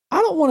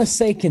don't want to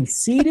say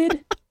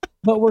conceited,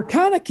 but we're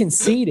kind of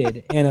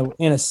conceited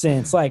in a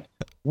sense. Like,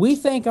 we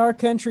think our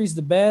country's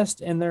the best,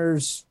 and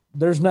there's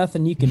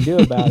nothing you can do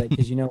about it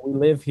because, you know, we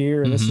live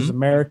here and this is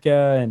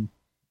America,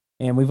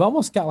 and we've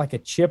almost got like a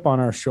chip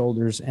on our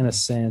shoulders in a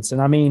sense. And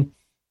I mean,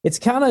 it's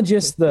kind of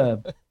just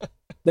the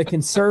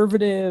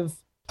conservative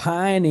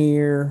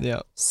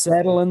pioneer,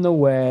 settle in the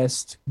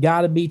West, got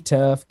to be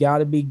tough, got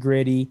to be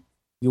gritty.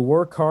 You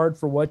work hard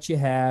for what you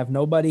have.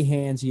 Nobody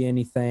hands you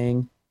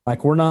anything.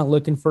 Like, we're not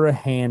looking for a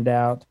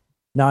handout.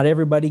 Not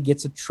everybody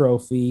gets a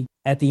trophy.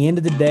 At the end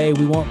of the day,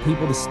 we want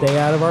people to stay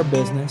out of our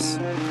business.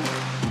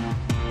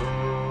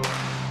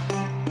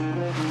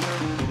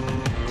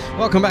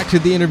 Welcome back to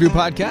the Interview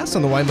Podcast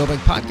on the Y Millbank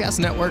Podcast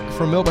Network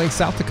from Millbank,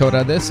 South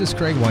Dakota. This is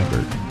Craig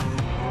Weinberg.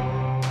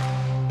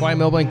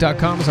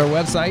 YMillbank.com is our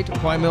website.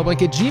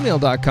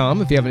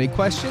 YMillbank@gmail.com if you have any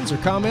questions or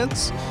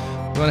comments, you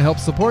want to help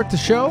support the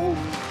show,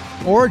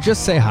 or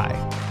just say hi.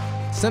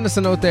 Send us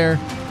a note there.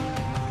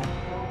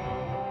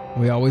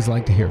 We always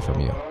like to hear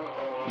from you.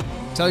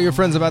 Tell your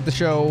friends about the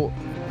show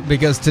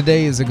because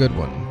today is a good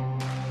one.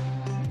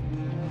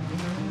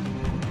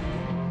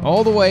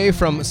 All the way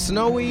from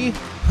snowy,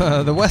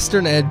 the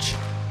western edge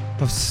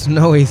of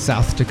snowy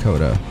South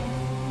Dakota,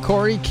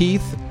 Kory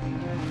Keeth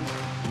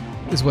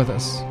is with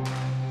us.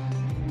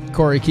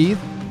 Kory Keeth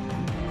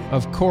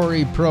of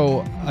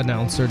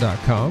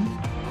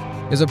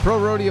KoryProAnnouncer.com is a pro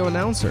rodeo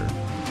announcer.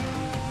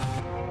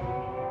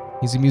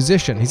 He's a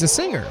musician. He's a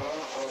singer.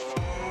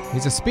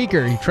 He's a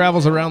speaker. He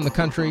travels around the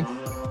country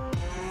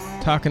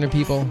talking to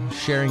people,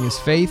 sharing his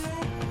faith.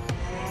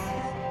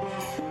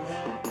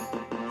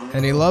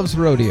 And he loves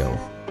rodeo.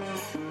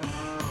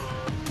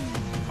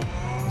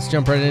 Let's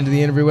jump right into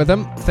the interview with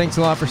him. Thanks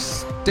a lot for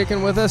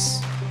sticking with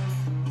us.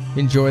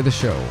 Enjoy the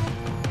show.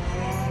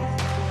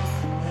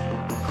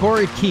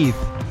 Kory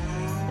Keeth,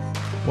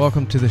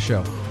 welcome to the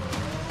show.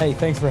 Hey,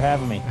 thanks for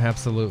having me.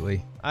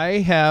 Absolutely. I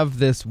have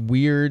this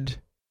weird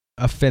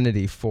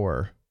affinity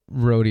for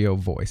rodeo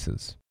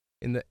voices.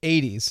 In the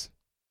 80s,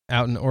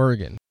 out in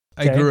Oregon,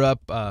 I grew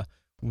up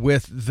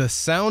with the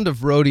sound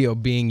of rodeo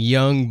being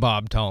young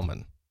Bob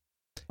Tallman.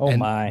 Oh, and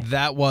my.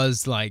 That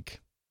was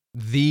like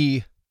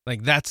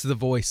that's the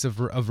voice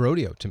of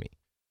rodeo to me.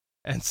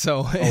 And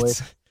so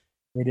it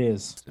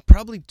is.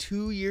 Probably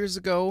 2 years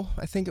ago,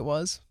 I think it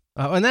was.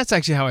 And that's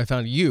actually how I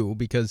found you,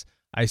 because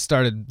I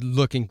started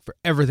looking for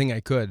everything I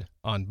could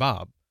on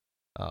Bob,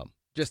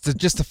 just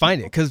to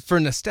find it. Because for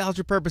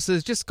nostalgia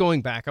purposes, just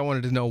going back, I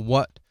wanted to know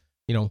what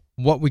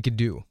we could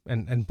do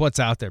and what's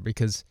out there.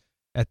 Because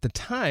at the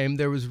time,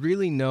 there was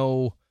really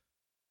there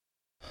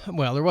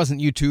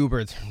wasn't YouTube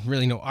or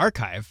really no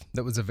archive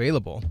that was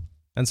available.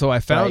 And so I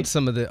found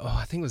some of the,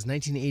 I think it was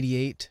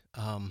 1988,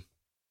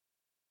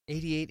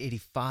 88,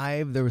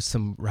 85. There was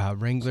some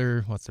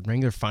Wrangler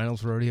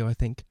Finals Rodeo, I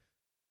think.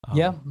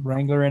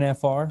 Wrangler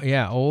NFR.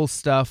 Yeah, old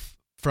stuff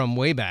from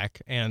way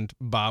back, and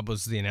Bob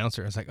was the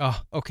announcer. I was like,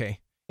 oh, okay.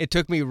 It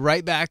took me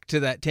right back to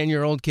that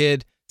 10-year-old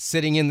kid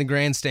sitting in the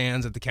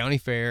grandstands at the county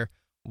fair.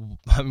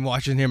 I'm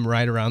watching him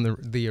ride around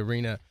the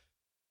arena.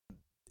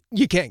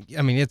 You can't,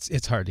 I mean,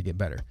 it's hard to get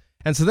better.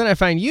 And so then I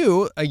find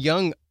you, a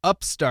young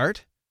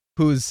upstart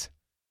who's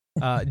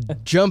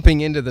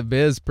jumping into the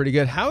biz pretty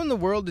good. How in the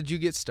world did you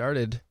get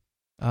started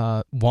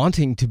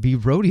wanting to be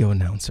rodeo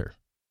announcer?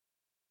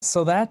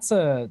 So that's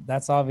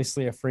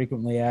obviously a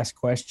frequently asked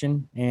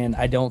question, and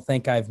I don't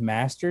think I've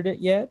mastered it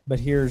yet, but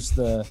here's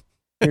the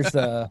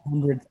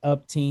 100th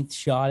upteenth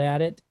shot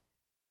at it.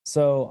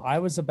 So I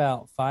was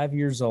about 5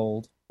 years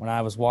old when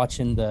I was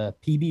watching the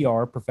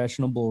PBR,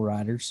 Professional Bull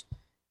Riders,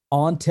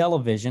 on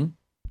television,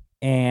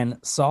 and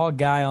saw a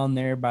guy on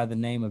there by the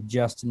name of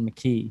Justin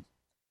McKee.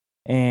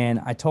 And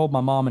I told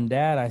my mom and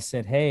dad, I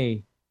said,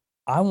 hey,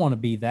 I want to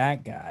be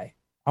that guy.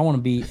 I want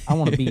to be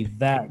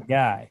that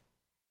guy.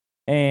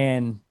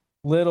 And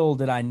little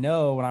did I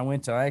know, when I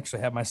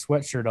actually had my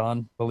sweatshirt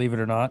on, believe it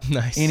or not,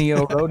 nice.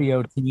 NEO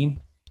rodeo team,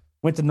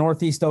 went to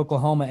North Eastern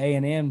Oklahoma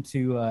A&M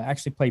to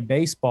actually play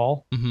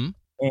baseball, and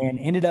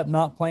ended up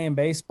not playing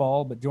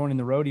baseball, but joining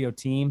the rodeo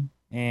team.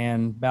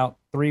 And about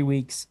 3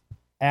 weeks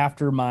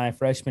after my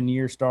freshman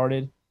year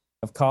started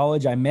of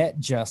college, I met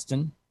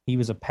Justin. He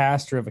was a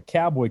pastor of a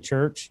cowboy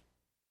church,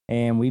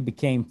 and we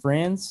became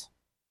friends.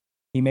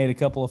 He made a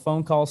couple of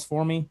phone calls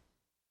for me.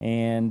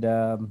 And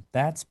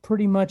that's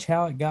pretty much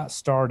how it got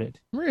started.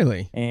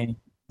 Really? And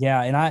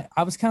yeah, and I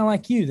was kind of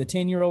like you, the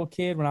 10-year-old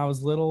kid when I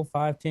was little,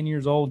 5-10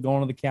 years old,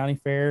 going to the county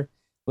fair,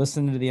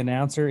 listening to the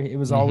announcer. It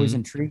was always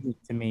intriguing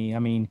to me. I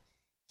mean,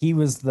 he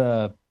was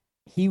the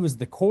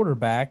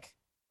quarterback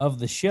of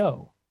the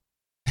show.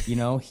 He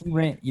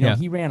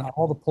ran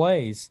all the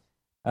plays.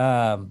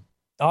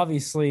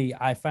 Obviously,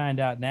 I find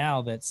out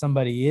now that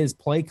somebody is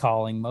play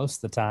calling most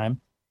of the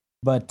time,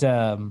 but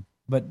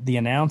the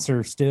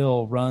announcer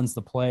still runs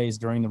the plays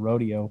during the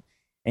rodeo,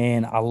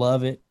 and I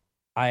love it.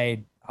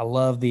 I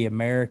love the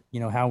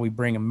how we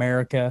bring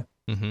America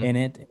in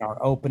it, in our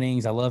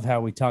openings. I love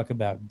how we talk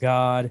about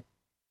God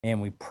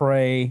and we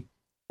pray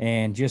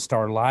and just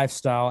our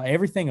lifestyle,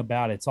 everything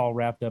about it's all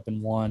wrapped up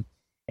in one.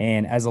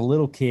 And as a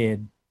little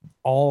kid,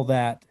 all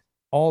that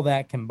all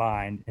that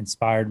combined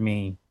inspired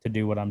me to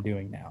do what I'm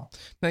doing now.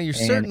 Now you're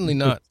certainly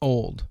not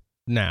old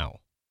now.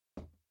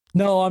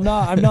 No, I'm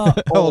not. I'm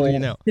not How old are you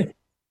now?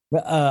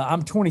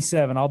 I'm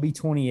 27. I'll be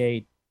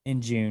 28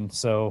 in June.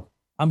 So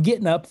I'm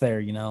getting up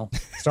there,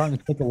 starting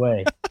to tick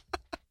away.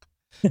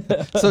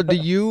 So do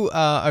you,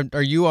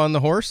 are you on the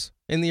horse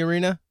in the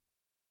arena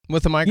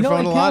with the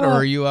microphone a lot, or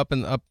are you up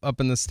in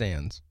the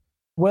stands?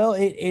 Well,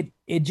 it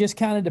just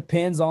kind of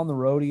depends on the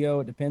rodeo.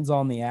 It depends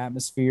on the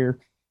atmosphere.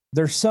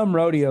 There's some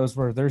rodeos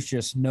where there's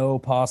just no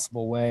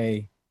possible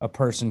way a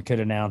person could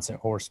announce at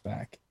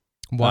horseback.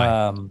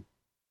 Why?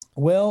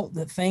 Well,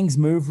 the things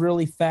move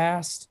really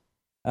fast.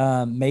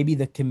 Maybe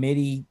the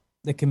committee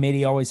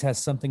always has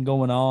something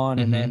going on,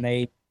 and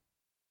then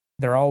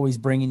they're always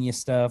bringing you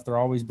stuff. They're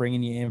always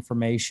bringing you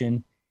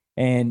information.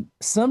 And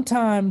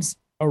sometimes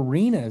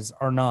arenas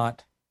are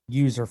not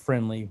user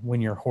friendly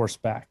when you're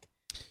horseback.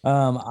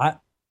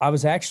 I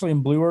was actually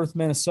in Blue Earth,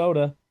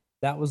 Minnesota.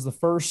 That was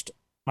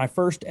my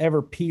first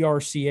ever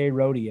PRCA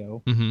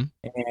rodeo.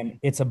 And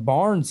it's a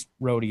Barnes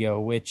rodeo,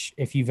 which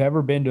if you've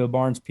ever been to a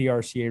Barnes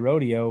PRCA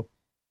rodeo,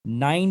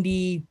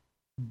 99%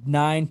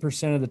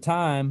 of the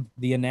time,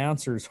 the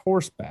announcer's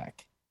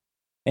horseback.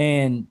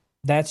 And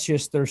that's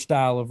just their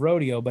style of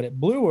rodeo. But at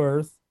Blue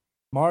Earth,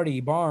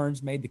 Marty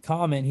Barnes made the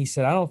comment. He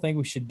said, I don't think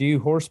we should do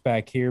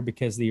horseback here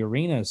because the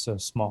arena is so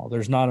small.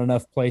 There's not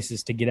enough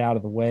places to get out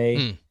of the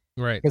way.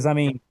 Right. Because, I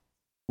mean,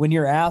 when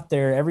you're out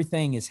there,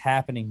 everything is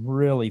happening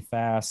really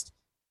fast.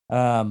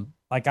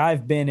 Like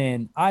I've been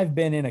in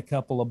a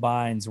couple of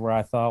binds where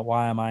I thought,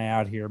 why am I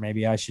out here?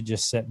 Maybe I should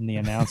just sit in the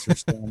announcer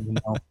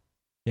stand,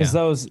 because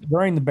those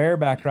during the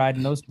bareback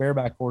riding, those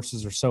bareback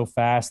horses are so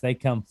fast. They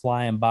come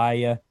flying by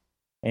you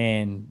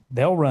and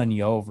they'll run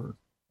you over,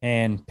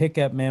 and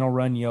pickup men will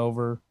run you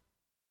over.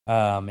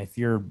 If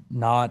you're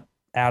not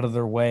out of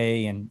their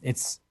way, and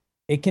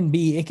it can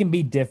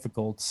be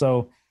difficult.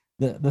 So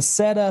the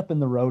setup in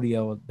the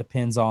rodeo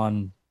depends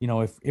on,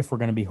 if we're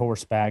going to be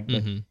horseback,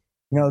 but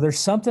there's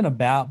something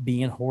about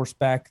being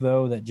horseback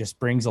though that just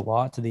brings a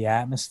lot to the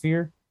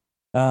atmosphere.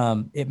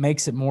 It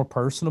makes it more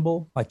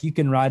personable. Like you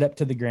can ride up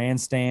to the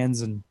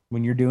grandstands, and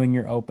when you're doing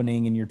your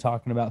opening and you're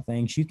talking about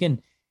things, you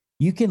can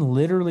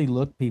literally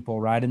look people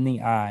right in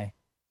the eye,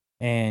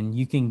 and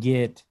you can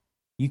get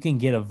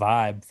a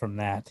vibe from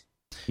that.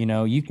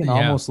 You can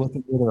almost look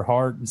into their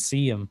heart and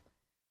see them,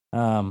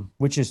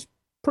 which is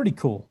pretty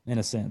cool in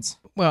a sense.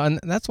 Well, and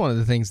that's one of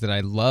the things that I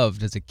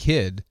loved as a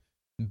kid,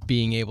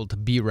 being able to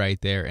be right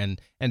there and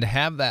to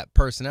have that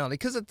personality.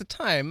 Because at the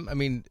time, I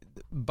mean,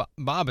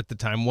 Bob at the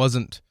time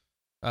wasn't,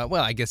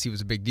 well, I guess he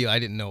was a big deal. I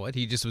didn't know it.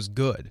 He just was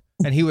good.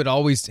 And he would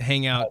always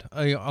hang out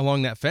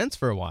along that fence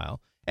for a while.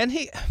 And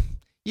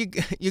you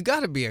got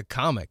to be a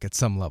comic at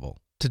some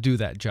level to do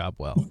that job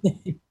well.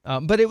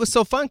 But it was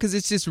so fun because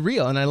it's just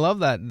real. And I love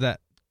that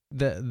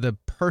the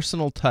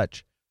personal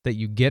touch that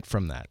you get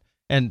from that.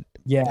 And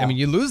I mean,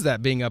 you lose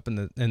that being up in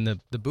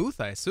the booth,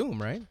 I assume,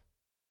 right?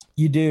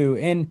 You do.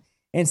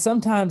 And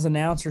sometimes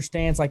announcer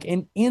stands, like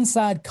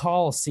inside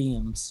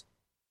coliseums,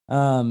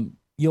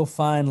 you'll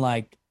find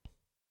like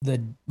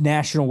the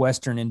National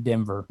Western in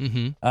Denver.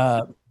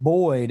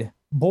 Boyd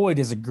Paul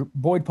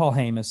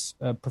Hamus,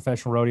 a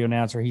professional rodeo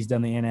announcer. He's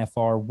done the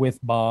NFR with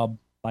Bob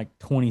like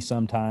 20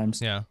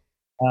 sometimes. Yeah.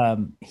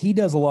 He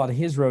does a lot of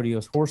his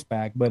rodeos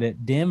horseback, but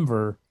at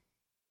Denver,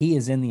 he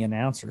is in the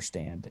announcer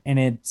stand, and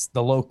it's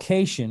the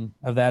location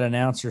of that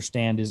announcer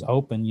stand is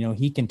open.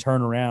 He can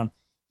turn around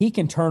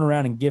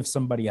and give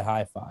somebody a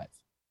high five,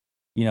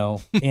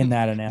 in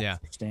that announcer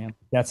stand.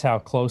 That's how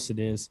close it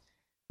is.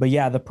 But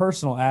yeah, the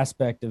personal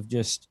aspect of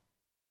just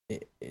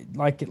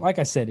like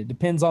I said, it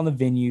depends on the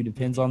venue,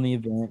 depends on the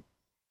event.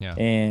 Yeah.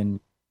 And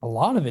a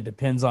lot of it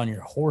depends on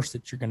your horse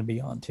that you're going to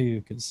be on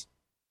too. Cause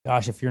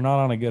gosh, if you're not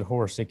on a good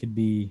horse, it can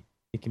be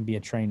a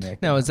train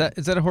wreck. Now, is that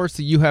a horse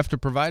that you have to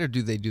provide, or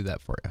do they do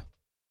that for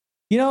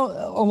you?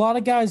 A lot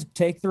of guys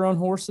take their own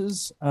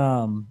horses.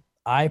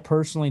 I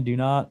personally do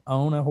not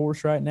own a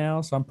horse right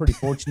now, so I'm pretty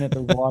fortunate.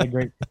 There's a lot of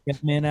great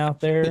men out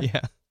there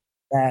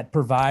that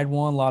provide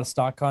one. A lot of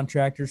stock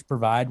contractors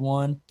provide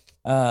one.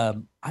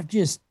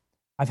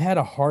 I've had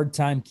a hard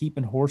time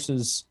keeping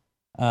horses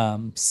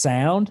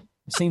sound.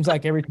 It seems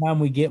like every time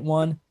we get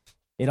one,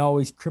 it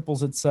always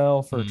cripples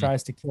itself or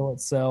tries to kill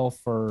itself,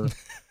 or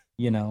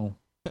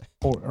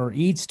or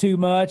eats too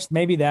much.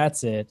 Maybe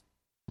that's it.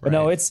 But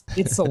no, it's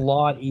a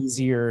lot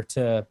easier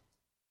to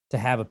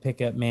have a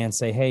pickup man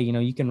say, hey,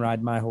 you can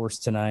ride my horse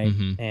tonight,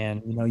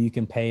 and you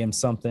can pay him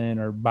something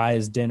or buy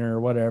his dinner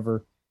or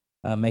whatever,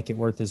 make it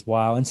worth his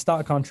while. And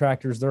stock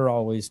contractors, they're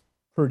always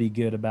pretty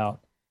good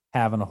about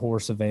having a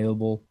horse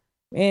available,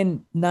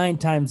 and 9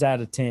 times out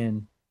of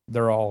 10,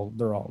 they're all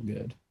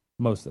good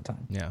most of the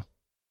time. Yeah.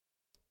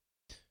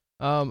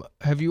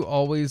 Have you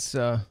always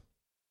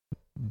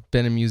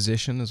been a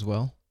musician as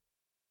well?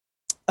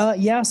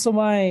 Yeah. So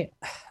I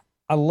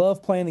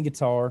love playing the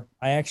guitar.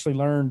 I actually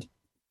learned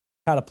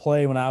how to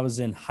play when I was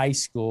in high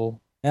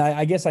school. And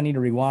I guess I need to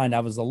rewind.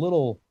 I was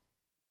 3rd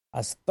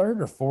or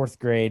 4th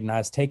grade, and I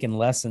was taking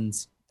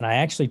lessons And I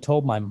actually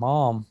told my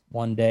mom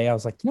one day, I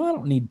was like, I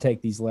don't need to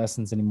take these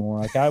lessons anymore.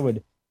 Like I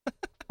would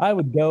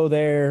go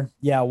there.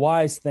 Yeah,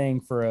 wise thing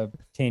for a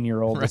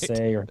 10-year-old to Right.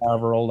 say, or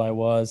however old I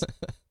was.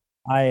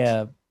 I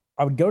uh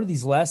I would go to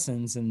these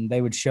lessons and they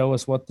would show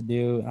us what to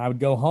do. And I would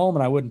go home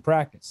and I wouldn't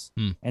practice.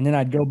 Hmm. And then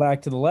I'd go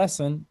back to the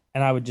lesson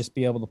and I would just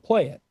be able to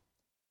play it.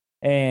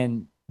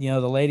 And the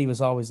lady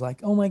was always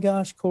like, "Oh my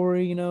gosh,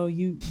 Kory,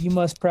 you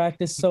must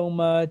practice so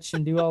much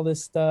and do all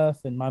this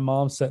stuff." And my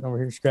mom's sitting over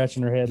here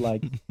scratching her head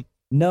like,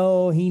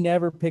 "No, he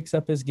never picks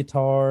up his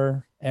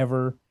guitar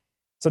ever."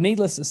 So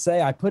needless to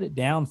say, I put it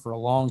down for a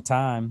long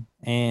time.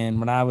 And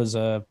when I was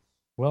a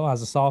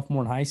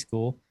sophomore in high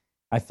school,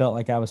 I felt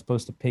like I was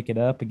supposed to pick it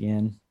up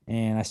again.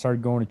 And I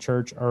started going to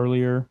church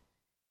earlier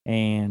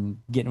and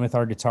getting with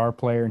our guitar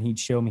player, and he'd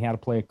show me how to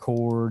play a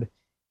chord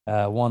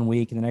one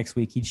week, and the next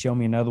week he'd show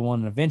me another one.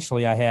 And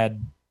eventually I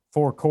had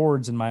 4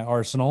 chords in my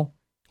arsenal.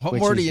 What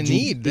more do you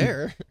need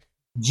there?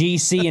 G,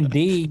 C, and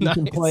D. You Nice.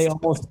 can play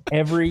almost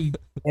every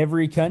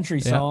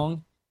country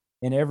song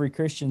and every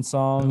Christian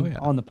song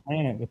on the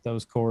planet with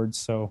those chords.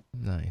 So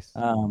nice.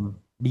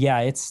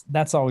 Yeah,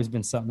 that's always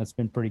been something that's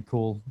been pretty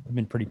cool. I've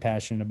been pretty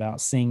passionate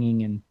about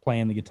singing and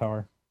playing the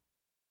guitar.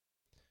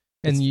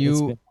 And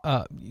you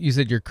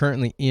said you're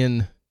currently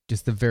in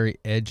just the very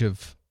edge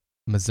of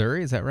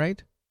Missouri, is that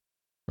right?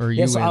 Or are you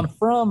Yes, I'm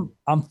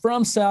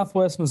from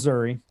Southwest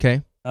Missouri.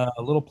 Okay. A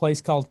little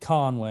place called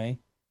Conway.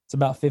 It's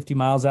about 50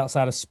 miles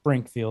outside of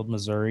Springfield,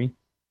 Missouri.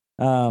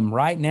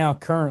 Right now,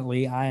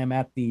 currently, I am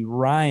at the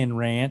Ryan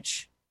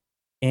Ranch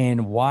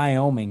in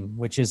Wyoming,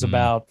 which is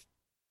about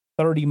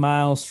 30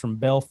 miles from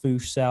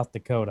Belfouche, South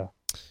Dakota.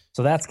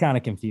 So that's kind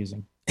of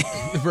confusing.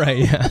 Right,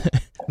 yeah.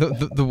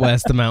 The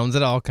West, the mountains,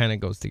 it all kind of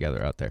goes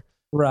together out there.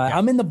 Right. Yeah.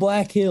 I'm in the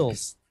Black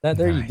Hills.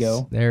 There you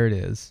go. There it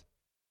is.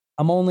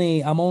 I'm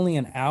only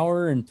an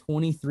hour and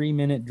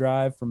 23-minute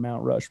drive from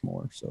Mount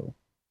Rushmore. So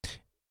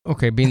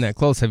okay, being that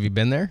close, have you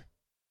been there?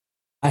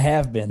 I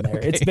have been there.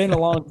 Okay. It's been a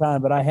long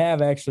time, but I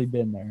have actually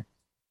been there.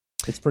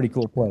 It's a pretty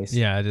cool place.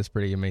 Yeah, it is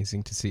pretty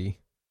amazing to see.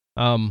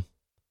 So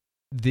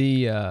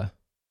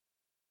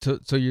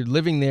you're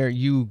living there,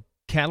 you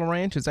cattle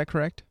ranch, is that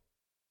correct?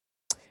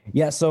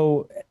 Yeah,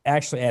 so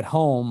actually at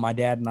home, my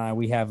dad and I,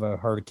 we have a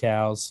herd of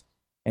cows,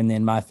 and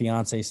then my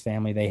fiance's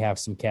family, they have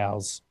some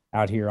cows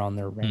out here on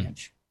their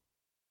ranch.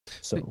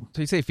 So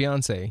you say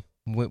fiance,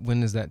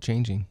 when is that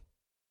changing?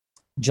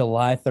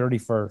 July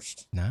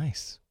 31st.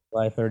 Nice.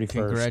 July 31st.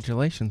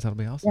 Congratulations, that'll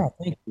be awesome. Yeah,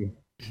 thank you.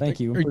 Thank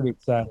you. I'm pretty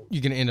excited.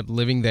 You going to end up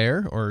living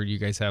there, or you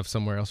guys have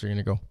somewhere else you're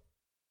going to go?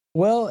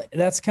 Well,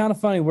 that's kind of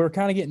funny. We're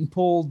kind of getting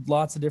pulled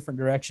lots of different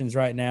directions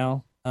right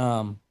now.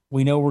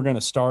 We know we're going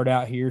to start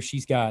out here.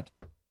 She's got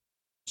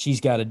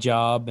a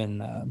job,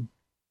 and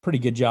pretty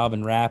good job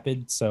in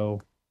Rapid.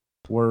 So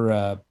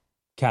we're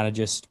kind of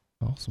just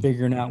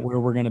figuring out where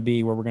we're going to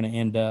be, where we're going to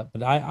end up.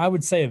 But I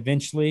would say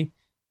eventually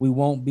we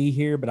won't be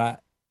here,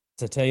 but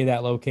to tell you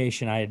that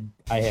location, I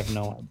have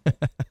no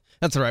idea.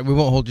 That's all right. We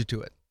won't hold you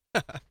to it.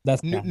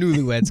 That's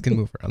newlyweds can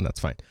move around. That's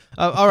fine.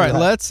 All right.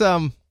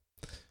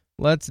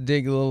 Let's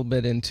dig a little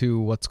bit into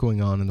what's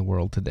going on in the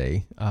world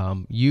today.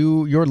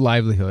 Your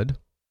livelihood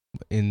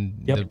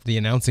in the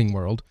announcing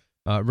world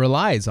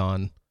relies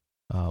on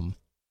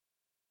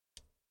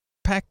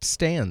packed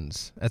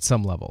stands at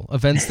some level,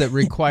 events that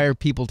require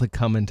people to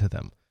come into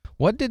them.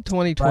 What did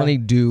 2020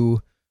 do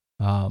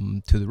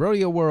to the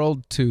rodeo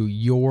world, to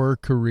your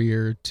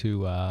career,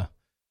 to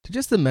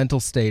just the mental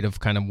state of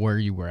kind of where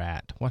you were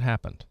at? What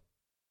happened?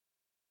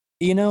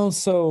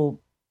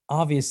 So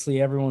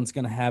obviously everyone's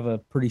going to have a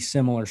pretty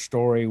similar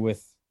story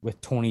with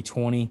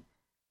 2020.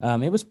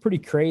 It was pretty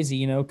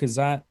crazy, because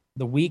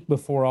the week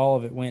before all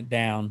of it went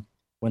down,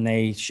 when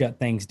they shut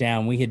things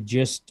down, we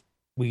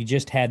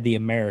just had the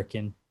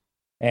American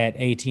at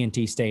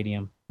AT&T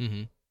Stadium.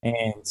 Mm-hmm.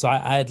 And so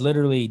I had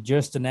literally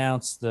just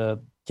announced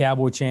the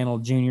Cowboy Channel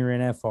JR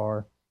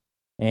NFR,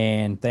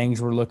 and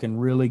things were looking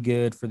really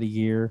good for the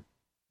year.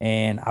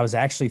 And I was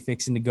actually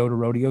fixing to go to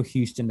Rodeo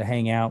Houston to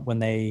hang out when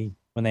they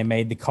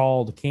made the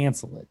call to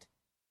cancel it.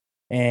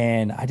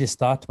 And I just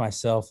thought to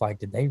myself, like,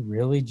 did they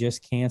really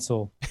just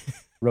cancel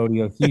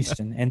Rodeo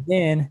Houston? And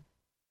then,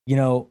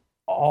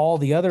 all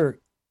the other,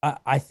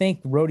 I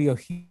think Rodeo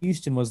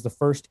Houston was the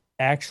first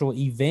actual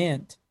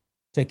event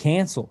to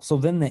cancel. So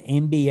then the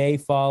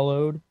NBA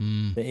followed,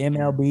 the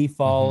MLB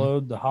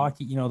followed, the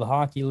hockey, the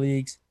hockey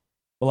leagues.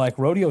 But like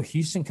Rodeo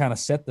Houston kind of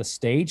set the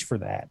stage for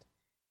that.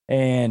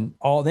 And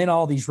all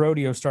these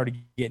rodeos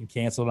started getting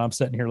canceled. And I'm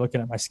sitting here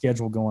looking at my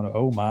schedule going,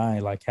 oh my,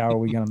 like, how are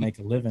we going to make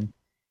a living?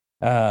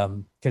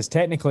 Because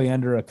technically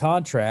under a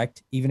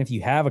contract, even if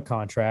you have a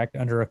contract,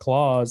 under a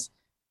clause,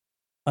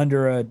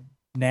 under a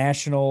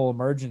national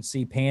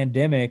emergency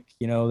pandemic,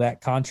 that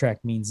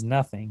contract means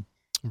nothing.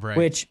 Right.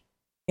 Which,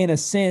 in a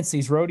sense,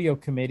 these rodeo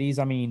committees,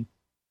 I mean,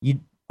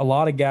 a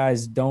lot of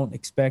guys don't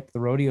expect the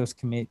rodeos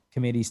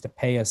committees to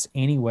pay us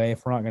anyway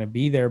if we're not going to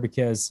be there,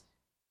 because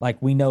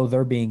like we know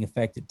they're being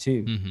affected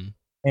too. Mm-hmm.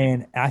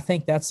 And I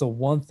think that's the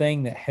one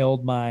thing that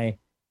held my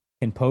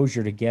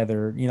composure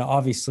together,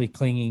 obviously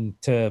clinging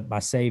to my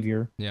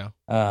Savior. Yeah.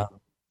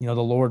 the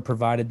Lord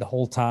provided the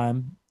whole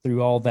time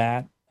through all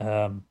that.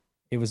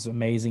 It was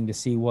amazing to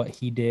see what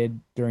he did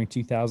during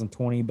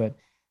 2020. But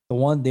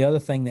the other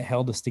thing that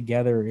held us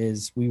together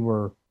is we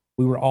were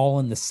all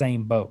in the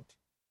same boat.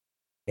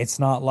 It's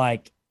not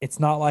like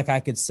I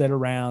could sit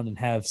around and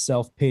have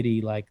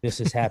self-pity, like this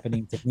is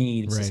happening to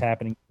me, this is Right.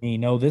 happening to me.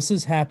 No, this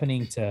is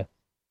happening to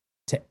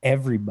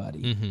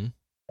everybody. Mm-hmm.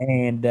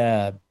 And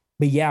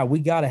but yeah, we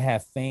got to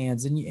have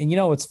fans. And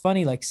it's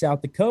funny, like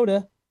South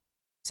Dakota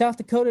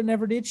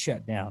never did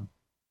shut down.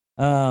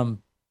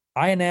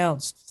 I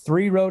announced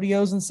 3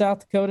 rodeos in South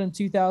Dakota in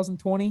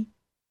 2020,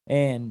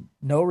 and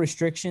no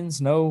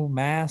restrictions, no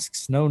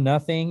masks, no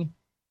nothing,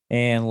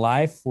 and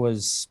life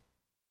was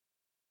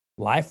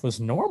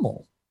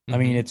normal. I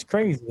mean, Mm-hmm. it's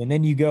crazy. And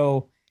then you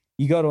go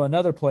to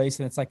another place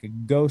and it's like a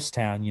ghost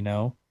town.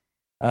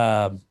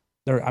 There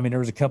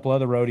was a couple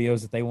other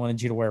rodeos that they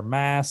wanted you to wear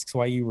masks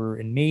while you were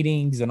in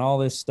meetings and all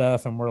this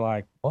stuff, and we're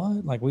like,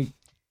 what? Like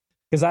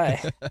because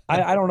I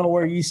don't know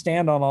where you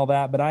stand on all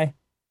that, but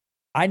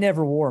I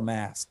never wore a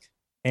mask.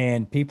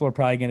 And people are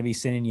probably going to be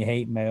sending you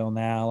hate mail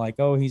now, like,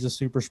 oh, he's a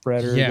super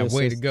spreader. Yeah,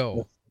 way to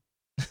go.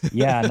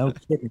 Yeah, no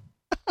kidding.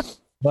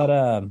 But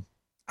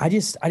I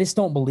just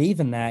don't believe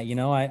in that.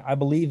 I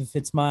believe if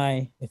it's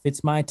my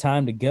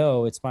time to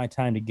go, it's my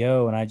time to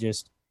go. And I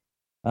just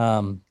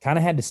kind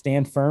of had to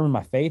stand firm in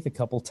my faith a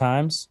couple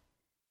times.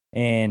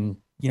 And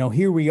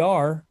here we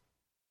are.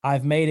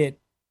 I've made it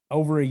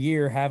over a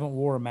year, haven't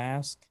wore a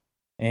mask,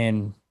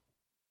 and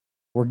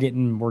we're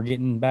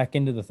getting back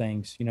into the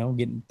things.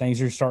 Getting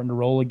things are starting to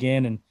roll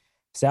again. And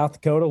South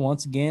Dakota,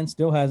 once again,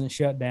 still hasn't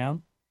shut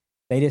down.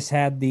 They just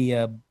had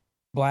the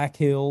Black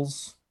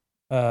Hills,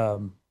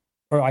 the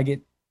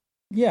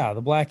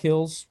Black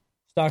Hills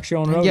Stock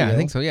Show and Rodeo. Yeah, I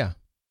think so. Yeah.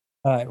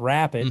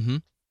 Rapid. Mm-hmm.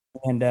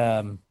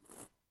 And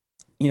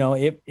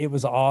it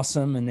was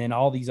awesome. And then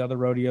all these other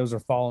rodeos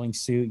are following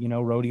suit.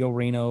 Rodeo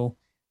Reno,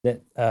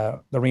 that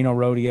the Reno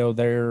Rodeo,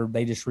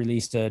 they just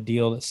released a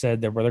deal that said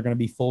that they're going to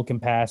be full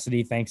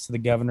capacity thanks to the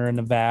governor in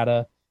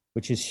Nevada,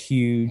 which is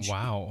huge.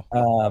 Wow.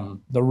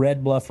 The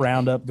Red Bluff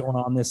Roundup going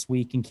on this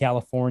week in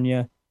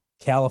California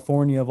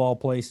of all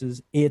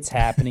places, it's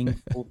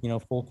happening.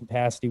 Full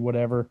capacity,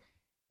 whatever.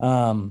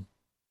 And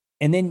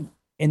then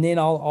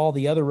all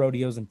the other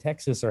rodeos in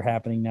Texas are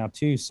happening now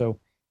too.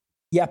 So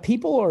yeah,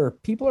 people are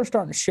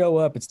starting to show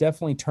up. It's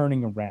definitely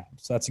turning around.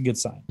 So that's a good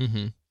sign.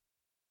 Mm-hmm.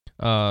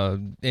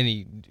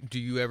 Do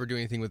you ever do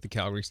anything with the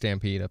Calgary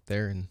Stampede up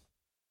there in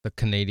the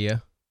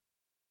Canada?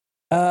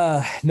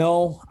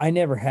 No, I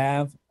never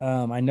have.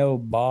 I know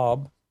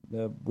Bob,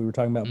 we were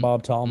talking about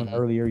Bob Tallman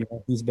earlier.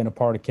 He's been a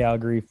part of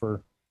Calgary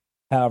for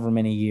however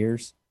many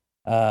years.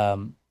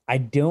 I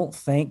don't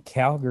think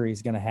Calgary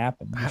is going to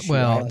happen.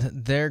 Well,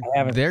 their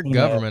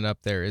government up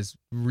there is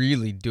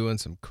really doing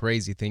some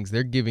crazy things.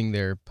 They're giving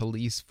their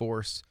police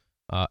force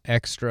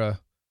extra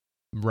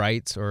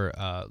rights or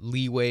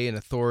leeway and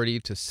authority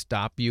to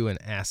stop you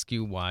and ask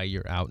you why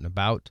you're out and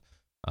about.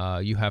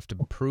 You have to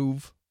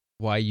prove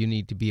why you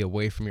need to be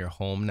away from your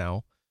home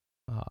now.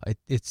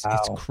 It's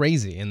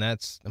crazy, and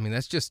that's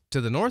just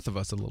to the north of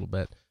us a little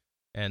bit.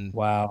 And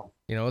wow,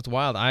 it's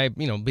wild.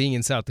 Being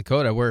in South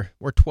Dakota,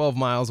 we're 12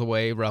 miles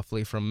away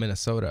roughly from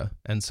Minnesota,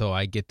 and so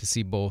I get to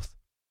see both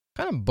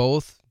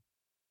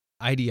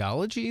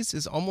ideologies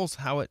is almost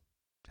how it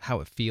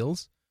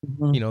feels.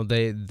 Mm-hmm.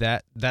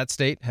 That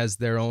state has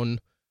their own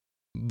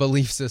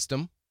belief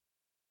system.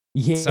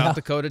 Yeah. South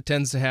Dakota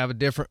tends to have a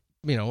different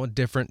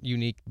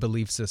unique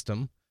belief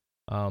system.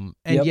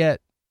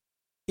 Yet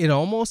it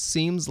almost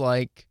seems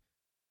like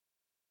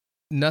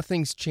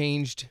nothing's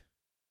changed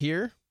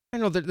here. I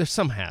know that there's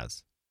some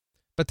has,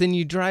 but then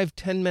you drive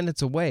 10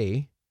 minutes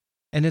away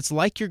and it's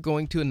like you're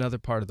going to another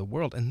part of the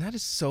world. And that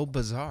is so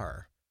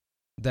bizarre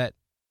that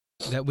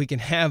we can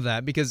have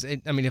that, because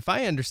if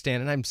I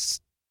understand, and I'm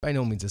by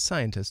no means a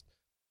scientist,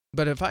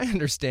 but if I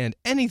understand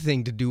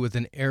anything to do with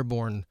an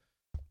airborne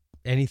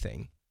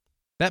anything,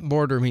 that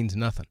border means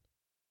nothing.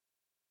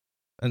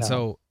 And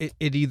so it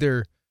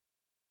either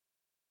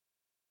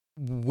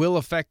will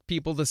affect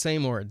people the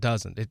same or it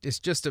doesn't. It's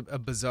just a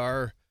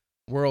bizarre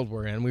world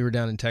we're in. We were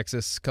down in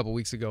Texas a couple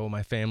weeks ago with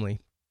my family,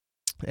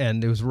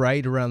 and it was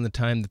right around the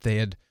time that they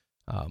had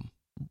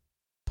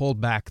pulled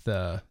back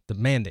the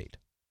mandate,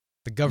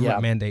 the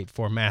government mandate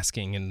for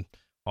masking and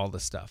all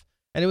this stuff.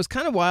 And it was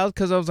kind of wild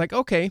because I was like,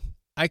 okay,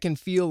 I can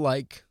feel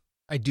like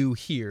I do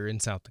here in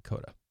South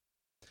Dakota.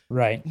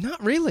 Right.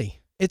 Not really.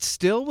 It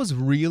still was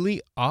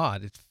really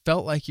odd. It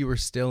felt like you were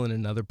still in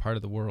another part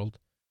of the world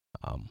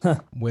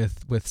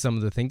with some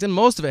of the things. And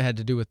most of it had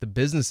to do with the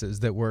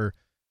businesses that were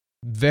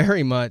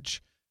very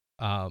much,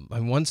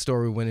 and one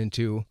store we went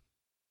into,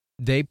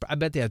 I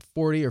bet they had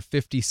 40 or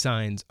 50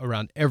 signs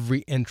around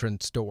every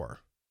entrance door.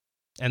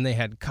 And they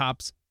had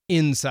cops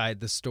inside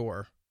the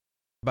store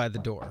by the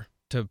door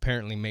to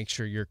apparently make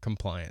sure you're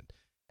compliant.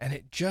 And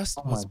it just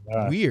was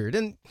weird.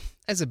 And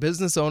as a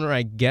business owner,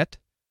 I get,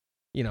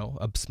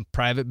 a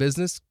private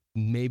business,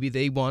 maybe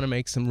they want to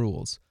make some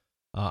rules.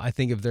 I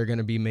think if they're going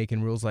to be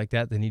making rules like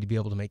that, they need to be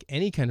able to make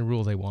any kind of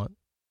rule they want.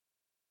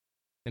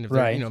 And if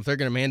they're, if they're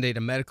going to mandate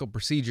a medical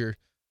procedure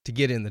to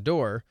get in the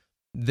door,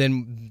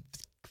 then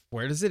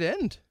where does it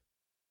end?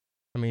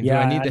 I mean, do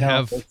I need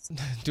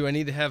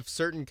to have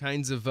certain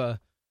kinds of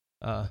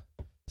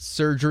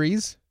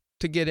surgeries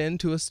to get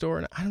into a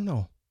store? I don't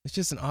know. It's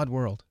just an odd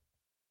world.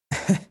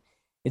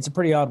 It's a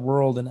pretty odd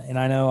world, and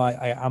I know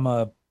I'm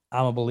a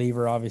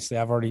believer. Obviously,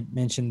 I've already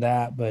mentioned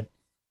that, but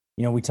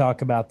we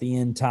talk about the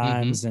end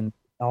times and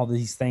all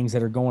these things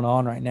that are going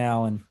on right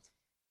now, and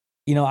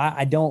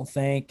I don't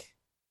think.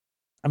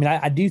 I mean,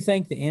 I do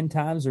think the end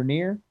times are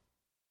near,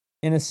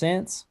 in a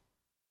sense,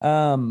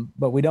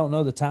 but we don't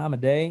know the time of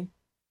day.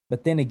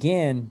 But then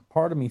again,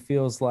 part of me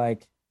feels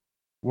like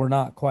we're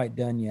not quite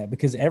done yet,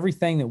 because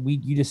everything that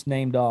you just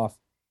named off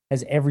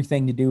has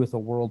everything to do with a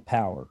world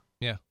power.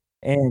 Yeah.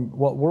 And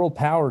what world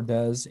power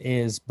does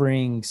is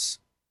brings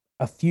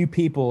a few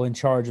people in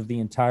charge of the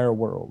entire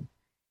world.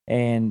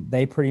 And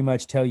they pretty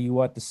much tell you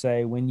what to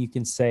say, when you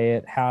can say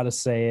it, how to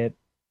say it.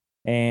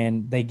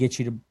 And they get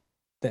you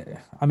to,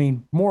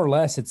 more or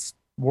less, it's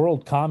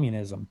world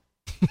communism.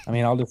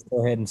 I'll just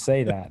go ahead and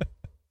say that.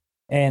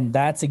 And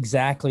that's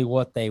exactly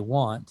what they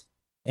want.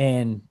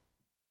 And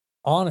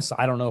honestly,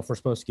 I don't know if we're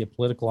supposed to get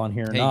political on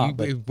here or not.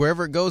 But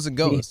wherever it goes, it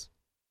goes.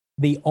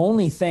 The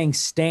only thing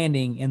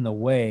standing in the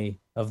way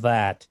of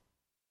that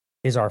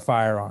is our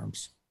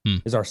firearms,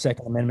 is our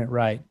Second Amendment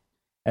right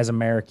as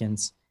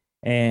Americans.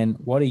 And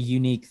what a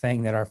unique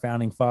thing that our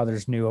founding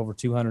fathers knew over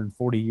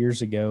 240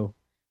 years ago,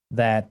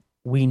 that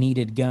we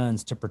needed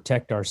guns to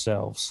protect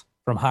ourselves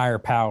from higher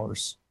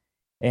powers,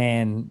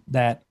 and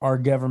that our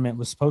government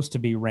was supposed to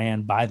be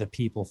ran by the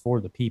people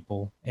for the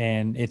people.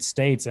 And it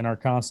states in our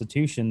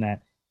Constitution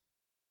that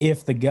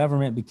if the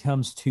government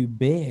becomes too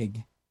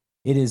big,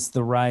 it is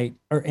the right,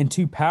 and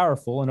too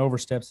powerful and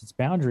oversteps its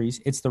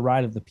boundaries, it's the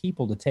right of the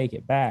people to take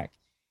it back.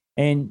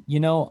 And,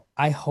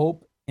 I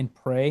hope and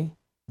pray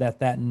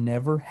that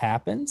never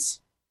happens.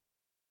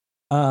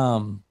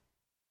 And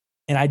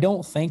I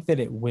don't think that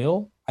it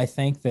will. I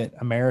think that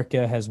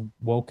America has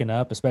woken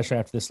up, especially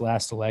after this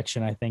last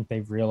election. I think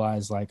they've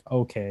realized,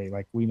 okay,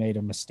 we made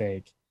a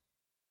mistake,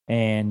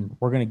 and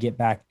we're going to get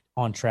back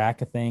on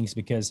track of things,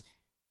 because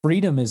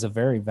freedom is a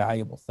very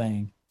valuable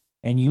thing.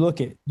 And you look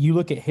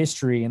at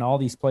history, and all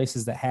these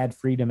places that had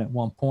freedom at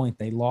one point,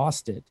 they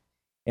lost it.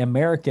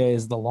 America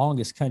is the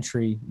longest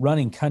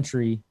running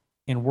country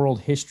in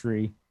world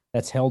history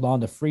that's held on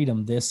to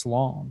freedom this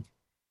long.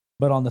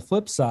 But on the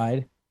flip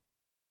side,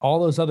 all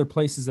those other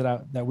places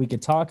that we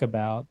could talk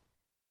about,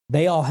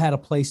 they all had a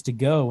place to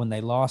go when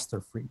they lost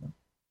their freedom.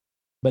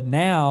 But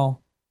now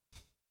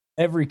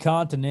every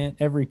continent,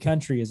 every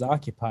country is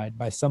occupied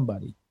by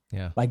somebody.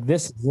 Yeah.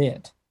 This is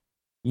it.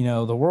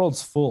 The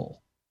world's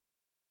full.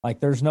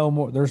 There's no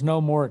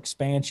more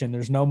expansion.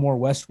 There's no more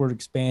westward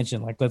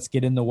expansion. Let's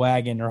get in the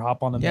wagon or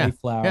hop on the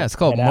Mayflower. Yeah, it's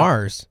called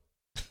Mars.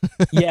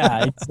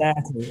 Yeah,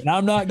 exactly. And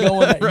I'm not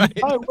going that. Right.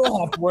 You probably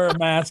will have to wear a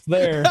mask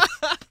there.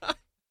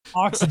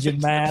 Oxygen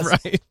mask.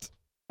 Right.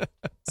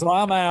 So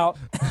I'm out.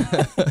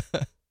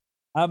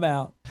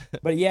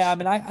 But yeah,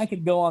 I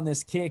could go on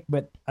this kick,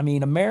 but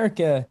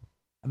America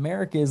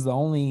is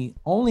the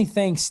only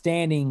thing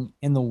standing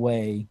in the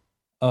way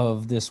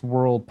of this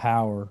world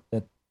power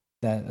that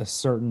a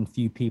certain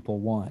few people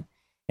want.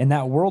 And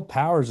that world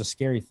power is a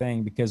scary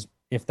thing, because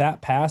if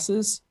that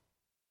passes,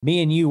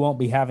 me and you won't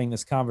be having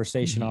this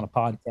conversation on a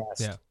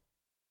podcast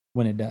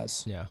when it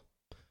does. Yeah.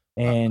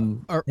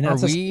 And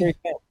that's a scary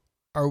thing.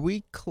 Are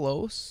we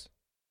close?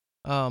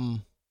 Okay.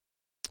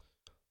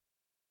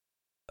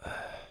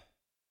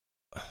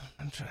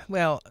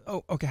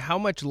 How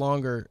much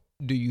longer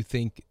do you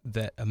think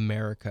that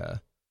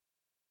America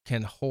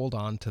can hold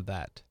on to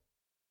that?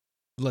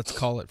 Let's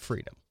call it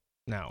freedom.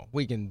 Now,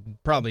 we can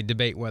probably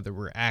debate whether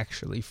we're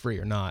actually free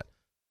or not.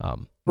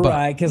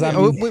 Right, because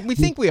we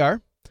think we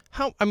are.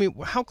 How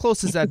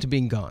close is that to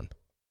being gone?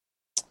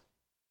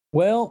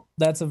 Well,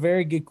 that's a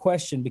very good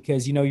question,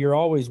 because you're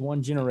always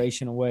one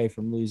generation away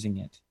from losing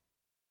it.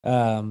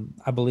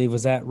 I believe,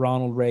 was that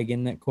Ronald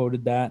Reagan that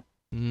quoted that?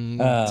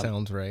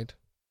 Sounds right.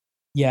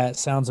 Yeah, it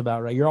sounds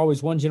about right. You're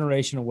always one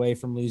generation away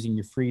from losing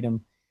your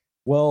freedom.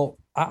 Well,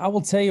 I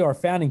will tell you, our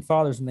founding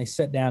fathers, when they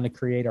sat down to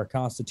create our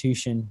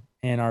Constitution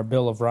and our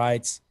Bill of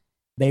Rights,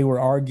 they were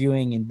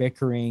arguing and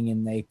bickering,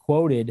 and they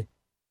quoted,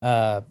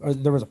 or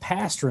there was a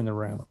pastor in the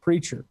room, a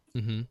preacher,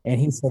 and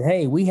he said,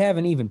 "Hey, we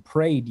haven't even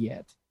prayed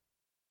yet."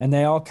 And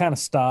they all kind of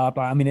stopped.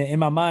 In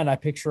my mind, I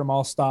picture them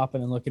all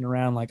stopping and looking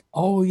around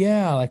oh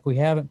yeah, we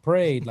haven't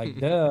prayed,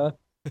 duh.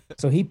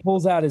 So he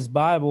pulls out his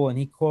Bible and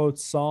he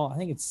quotes I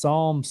think it's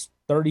Psalms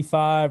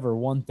 35 or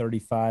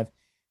 135,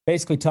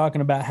 basically talking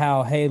about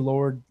how, hey,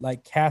 Lord,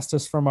 cast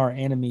us from our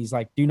enemies.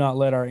 Do not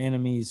let our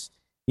enemies,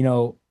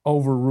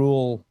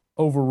 overrule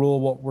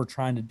what we're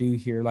trying to do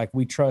here.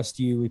 We trust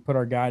you. We put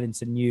our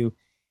guidance in you.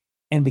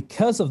 And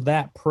because of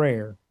that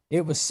prayer,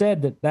 it was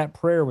said that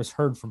prayer was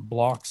heard from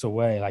blocks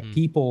away.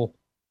 People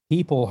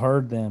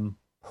heard them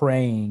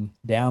praying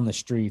down the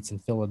streets in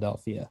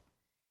Philadelphia.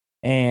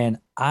 And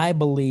I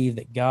believe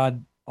that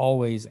God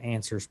always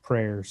answers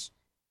prayers.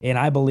 And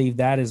I believe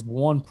that is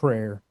one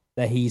prayer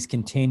that he's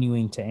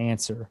continuing to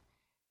answer.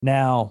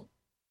 Now,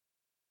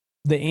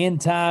 the end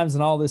times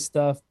and all this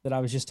stuff that I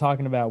was just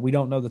talking about, we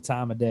don't know the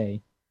time of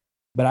day,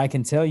 but I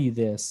can tell you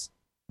this,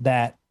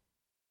 that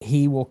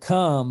he will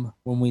come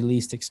when we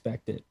least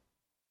expect it.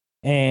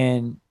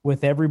 And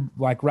with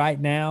like right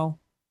now,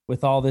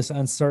 with all this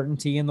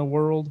uncertainty in the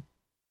world,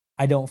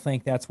 I don't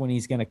think that's when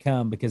he's going to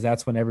come, because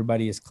that's when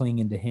everybody is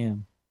clinging to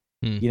him.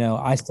 You know,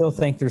 I still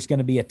think there's going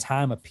to be a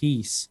time of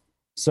peace.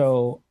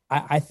 So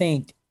I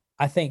think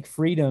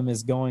freedom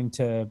is going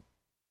to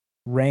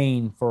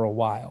reign for a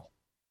while.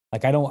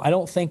 Like I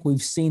don't think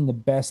we've seen the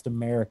best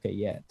America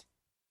yet,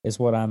 is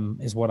what I'm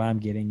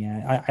getting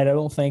at. I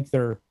don't think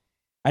they're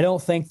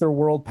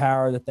world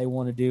power that they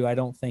want to do. I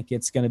don't think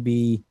it's going to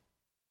be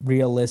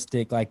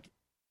realistic. Like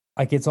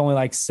it's only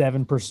like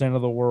 7%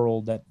 of the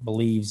world that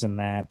believes in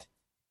that.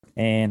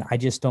 And I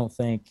just don't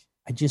think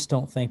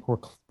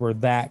we're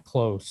that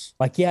close.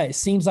 Like, yeah, it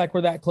seems like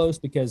we're that close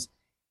because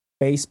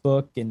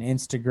Facebook and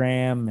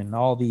Instagram and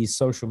all these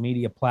social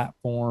media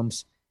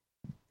platforms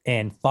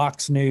and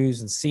Fox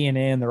News and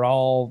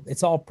CNN,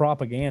 it's all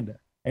propaganda.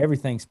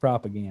 Everything's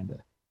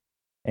propaganda.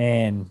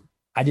 And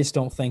I just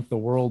don't think the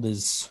world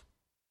is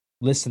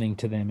listening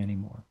to them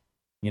anymore.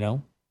 You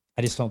know,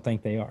 I just don't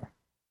think they are.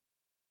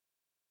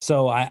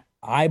 So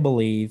I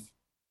believe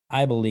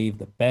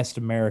the best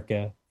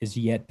America is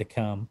yet to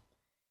come,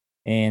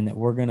 and that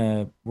we're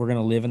gonna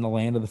live in the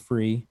land of the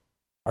free.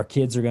 Our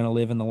kids are gonna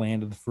live in the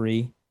land of the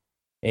free,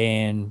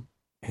 and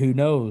who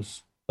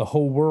knows, the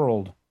whole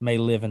world may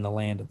live in the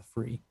land of the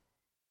free.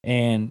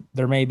 And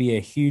there may be a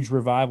huge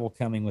revival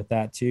coming with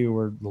that too,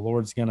 where the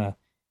Lord's gonna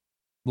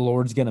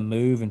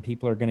move and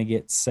people are gonna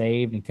get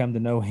saved and come to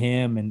know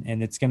Him,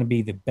 and it's gonna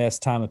be the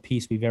best time of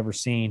peace we've ever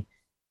seen.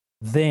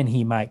 Then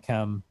He might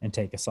come and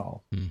take us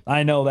all.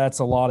 I know that's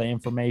a lot of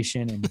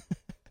information and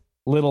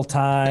little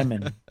time,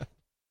 and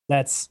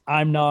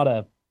I'm not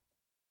a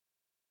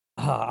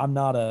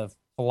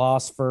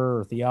philosopher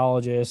or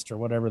theologist or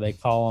whatever they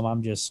call them.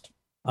 I'm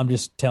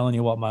just telling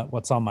you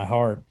what's on my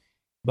heart.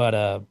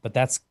 But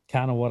that's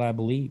kind of what I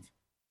believe.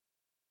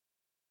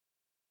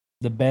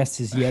 The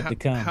best is yet to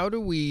come. How do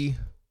we,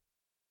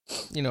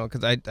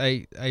 because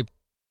I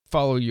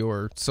follow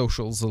your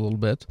socials a little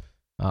bit.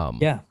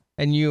 Yeah.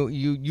 And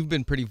you've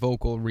been pretty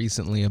vocal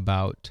recently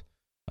about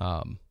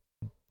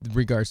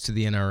regards to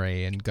the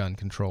NRA and gun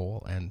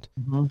control. And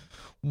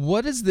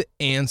what is the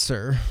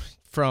answer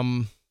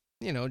from,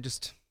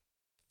 just,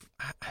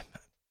 I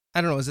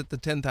don't know, is it the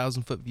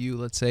 10,000 foot view,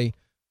 let's say,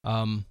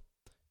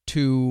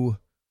 to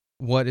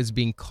what is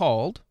being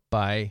called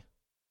by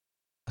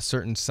a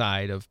certain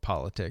side of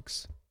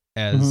politics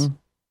as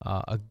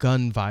a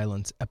gun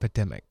violence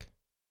epidemic?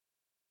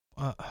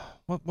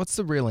 What's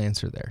the real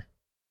answer there?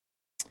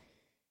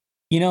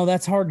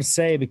 That's hard to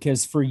say,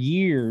 because for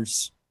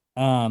years,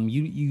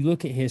 you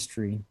look at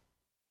history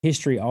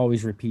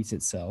always repeats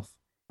itself.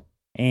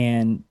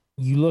 And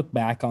you look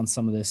back on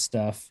some of this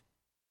stuff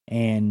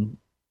and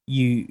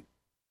you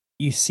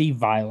see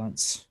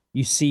violence,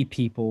 you see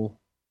people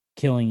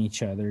killing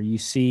each other, you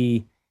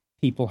see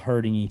people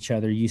hurting each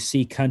other, you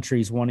see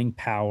countries wanting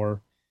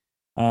power.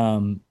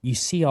 You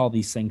see all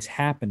these things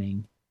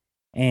happening.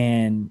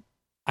 And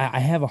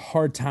I have a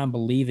hard time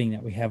believing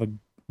that we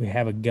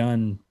have a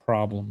gun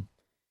problem.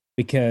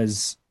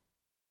 Because,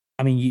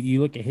 I mean,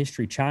 you look at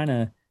history,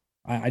 China,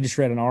 I just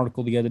read an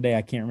article the other day.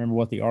 I can't remember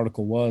what the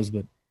article was,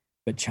 but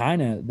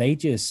China,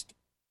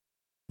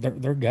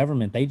 their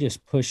government, they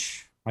just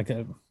push,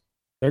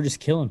 they're just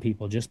killing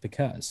people just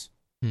because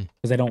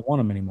they don't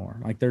want them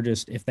anymore. Like, they're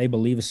just, if they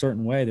believe a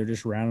certain way, they're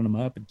just rounding them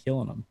up and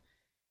killing them,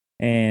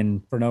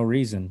 and for no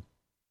reason.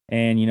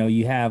 And,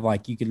 you have,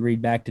 you could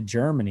read back to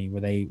Germany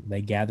where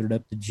they gathered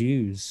up the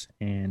Jews.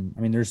 And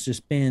I mean, there's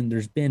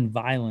been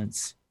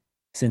violence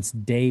since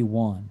day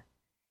one.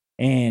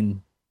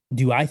 And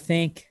do I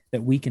think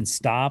that we can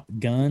stop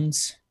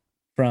guns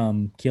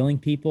from killing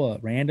people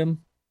at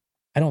random?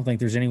 I don't think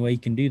there's any way you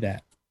can do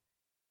that.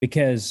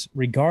 Because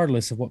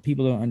regardless of what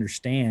people don't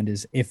understand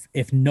is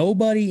if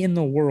nobody in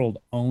the world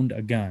owned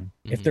a gun,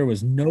 if there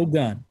was no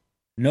gun,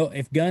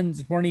 if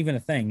guns weren't even a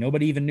thing,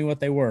 nobody even knew what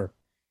they were,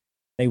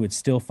 they would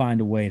still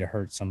find a way to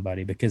hurt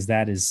somebody, because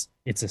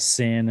it's a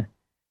sin.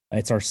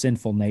 It's our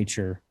sinful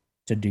nature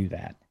to do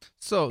that.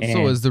 So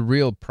is the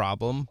real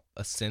problem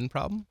a sin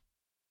problem?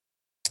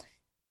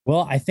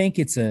 Well, I think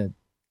it's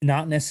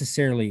not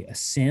necessarily a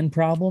sin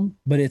problem,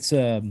 but it's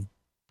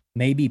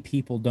maybe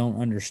people don't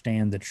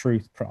understand the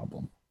truth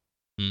problem.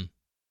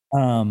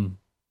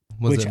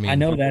 Which I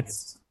know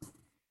that's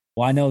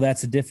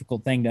a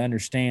difficult thing to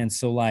understand.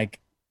 So what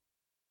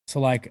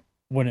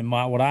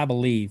I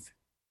believe,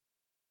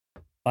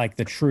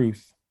 the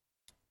truth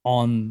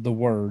on the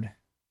word,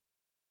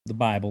 the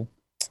Bible,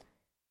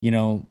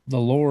 the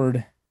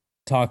Lord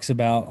talks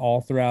about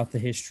all throughout the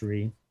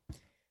history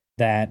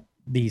that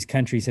these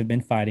countries have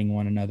been fighting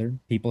one another.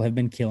 People have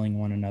been killing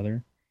one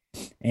another.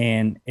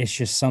 And it's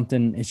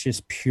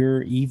just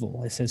pure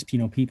evil. It says,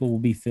 people will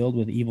be filled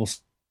with evil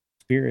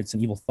spirits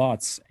and evil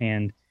thoughts.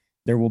 And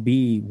there will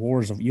be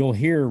you'll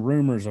hear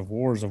rumors of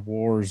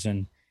wars,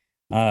 and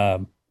I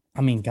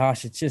mean,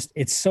 gosh,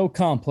 it's so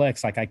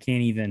complex. Like I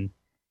can't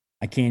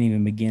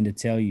even begin to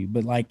tell you.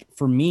 But like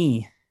for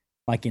me,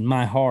 like in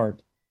my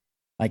heart,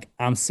 like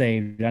I'm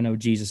saved. I know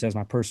Jesus as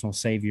my personal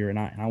savior, and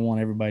I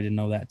want everybody to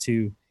know that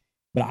too.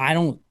 But I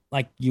don't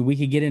like you. We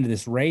could get into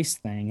this race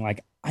thing.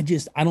 Like I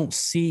don't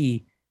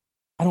see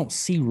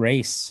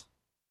race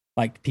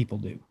like people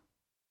do.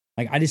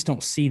 Like I just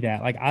don't see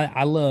that. Like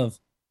I love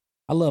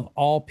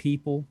all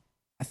people.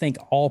 I think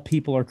all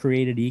people are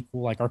created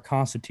equal. Like our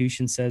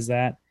Constitution says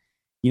that,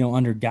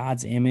 under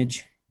God's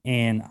image.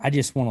 And I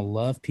just want to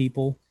love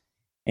people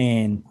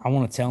and I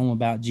want to tell them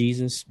about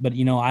Jesus. But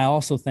I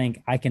also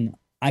think I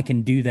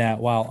can do that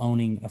while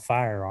owning a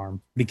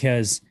firearm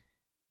because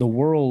the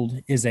world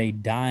is a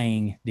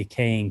dying,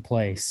 decaying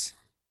place.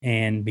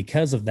 And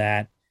because of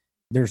that,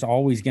 there's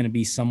always going to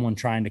be someone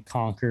trying to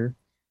conquer.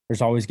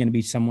 There's always going to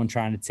be someone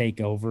trying to take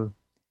over.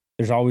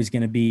 There's always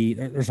going to be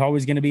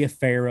a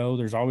Pharaoh.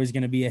 There's always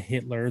going to be a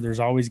Hitler. There's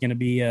always going to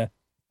be a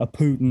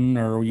Putin,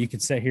 or you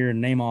could sit here and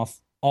name off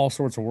all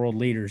sorts of world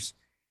leaders.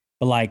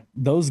 But like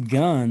those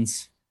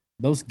guns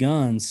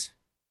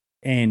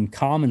and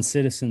common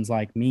citizens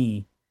like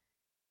me,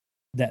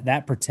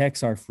 that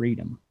protects our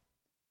freedom.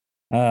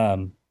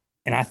 And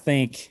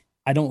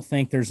I don't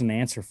think there's an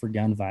answer for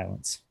gun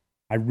violence.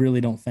 I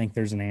really don't think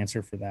there's an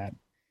answer for that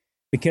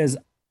because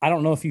I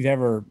don't know if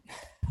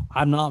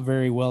I'm not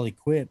very well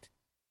equipped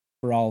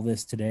for all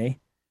this today,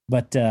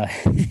 but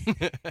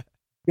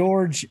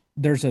George,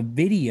 there's a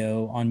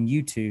video on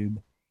YouTube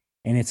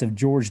and it's of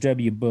George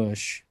W.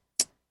 Bush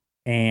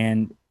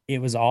and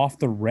it was off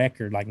the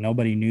record. Like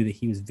nobody knew that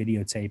he was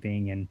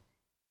videotaping and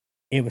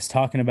it was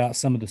talking about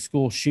some of the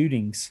school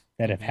shootings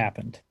that have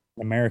happened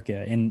in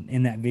America. And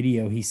in that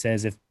video, he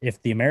says,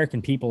 if the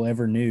American people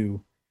ever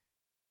knew,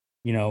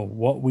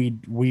 what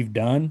we've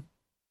done,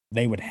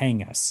 they would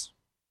hang us.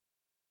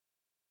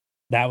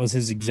 That was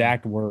his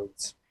exact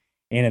words.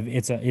 And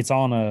it's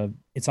on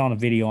a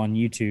video on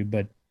YouTube,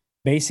 but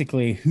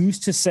basically who's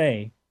to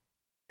say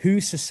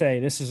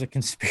this is a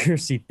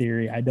conspiracy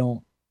theory?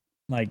 I'm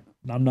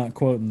not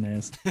quoting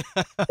this.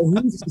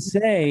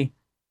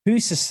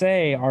 Who's to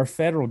say our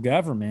federal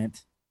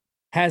government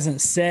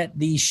hasn't set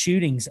these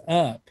shootings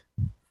up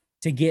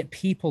to get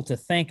people to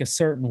think a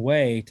certain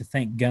way, to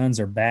think guns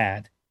are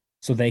bad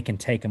so they can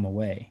take them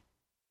away?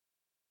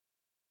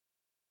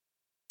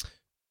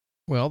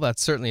 Well,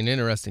 that's certainly an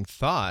interesting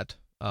thought.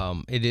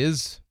 It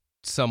is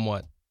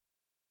somewhat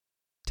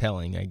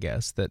telling, I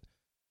guess, that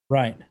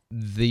right.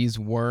 These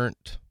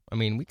weren't, I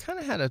mean, we kind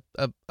of had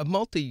a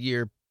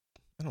multi-year,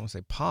 I don't want to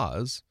say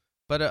pause,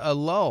 but a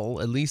lull,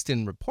 at least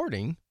in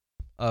reporting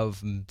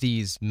of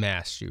these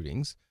mass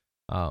shootings.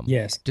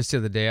 Yes. Just the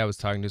other day, I was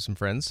talking to some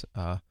friends,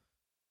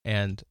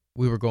 and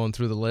we were going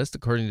through the list.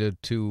 According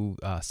to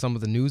some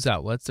of the news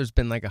outlets, there's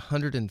been like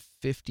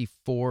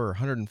 154 or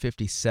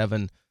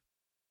 157,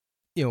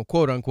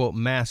 quote unquote,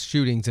 mass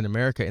shootings in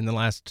America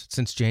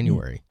since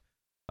January.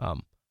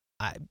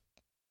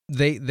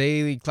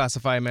 They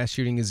classify a mass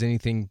shooting as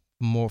anything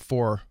more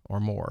 4 or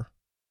more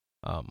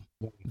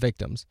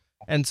victims.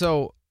 And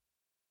so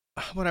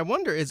what I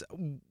wonder is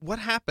what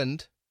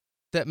happened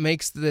that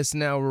makes this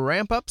now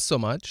ramp up so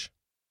much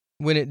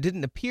when it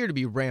didn't appear to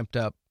be ramped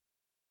up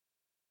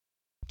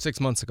 6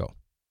 months ago?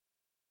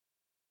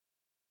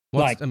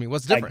 What's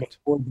different?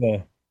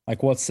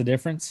 What's the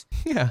difference?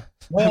 Yeah.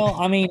 Well,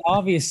 I mean,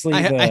 obviously,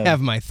 I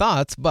have my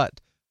thoughts, but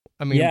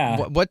I mean,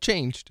 yeah. What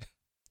changed?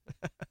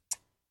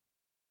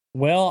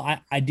 Well,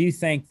 I do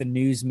think the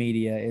news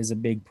media is a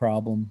big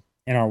problem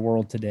in our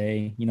world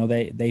today.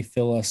 They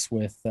fill us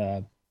with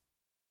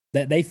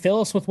they fill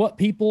us with what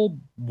people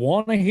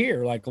want to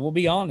hear. Like, we'll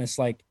be honest,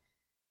 like,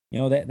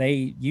 that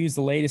they use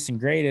the latest and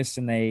greatest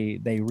and they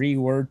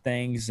reword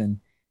things. And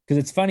because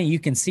it's funny, you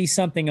can see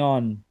something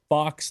on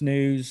Fox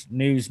News,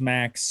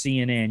 Newsmax,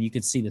 CNN. You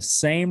could see the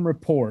same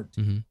report,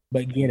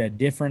 but get a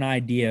different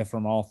idea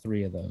from all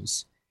three of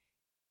those.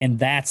 And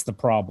that's the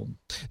problem.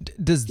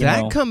 Does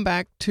that come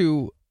back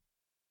to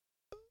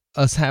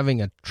us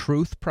having a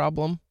truth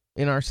problem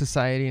in our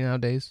society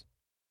nowadays?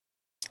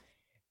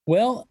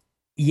 Well,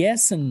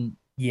 yes and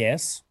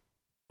yes,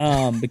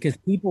 because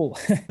people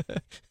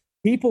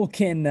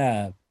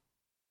can.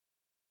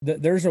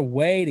 There's a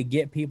way to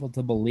get people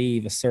to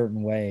believe a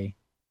certain way,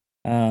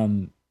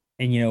 and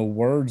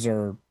words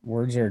are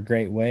a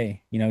great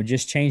way.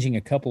 Just changing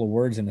a couple of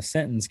words in a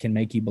sentence can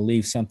make you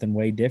believe something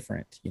way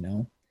different.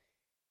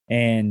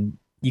 And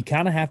you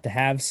kind of have to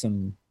have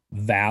some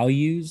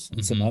values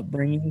and some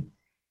upbringing.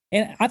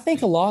 And I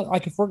think a lot,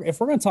 like if we're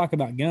going to talk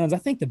about guns, I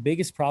think the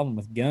biggest problem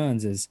with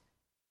guns is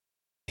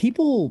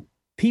people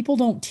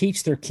don't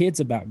teach their kids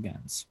about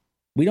guns.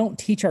 We don't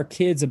teach our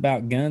kids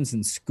about guns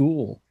in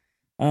school.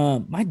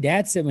 My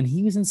dad said when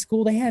he was in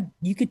school,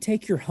 you could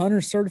take your hunter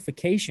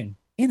certification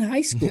in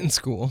high school.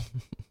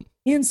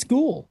 In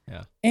school.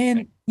 Yeah.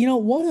 And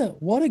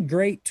what a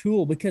great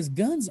tool, because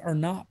guns are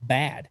not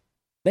bad.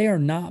 They are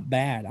not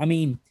bad. I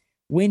mean,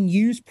 when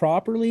used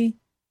properly,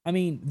 I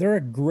mean,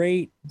 they're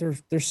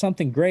there's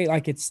something great.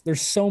 Like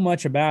there's so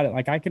much about it.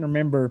 Like I can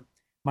remember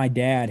my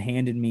dad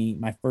handed me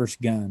my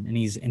first gun, and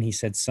he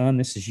said, "Son,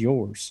 this is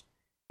yours,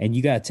 and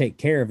you got to take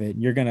care of it.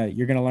 You're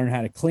gonna learn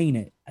how to clean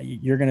it.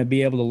 You're gonna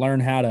be able to learn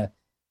how to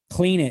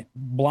clean it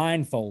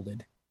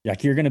blindfolded.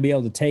 Like you're gonna be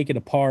able to take it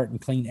apart and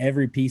clean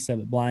every piece of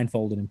it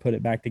blindfolded and put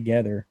it back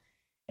together."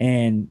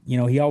 And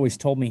he always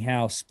told me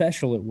how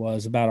special it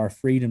was about our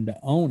freedom to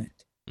own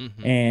it.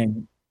 Mm-hmm.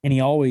 And he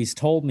always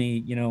told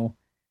me,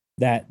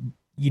 that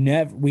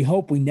we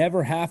hope we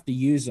never have to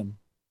use them,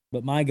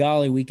 but my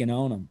golly, we can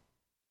own them.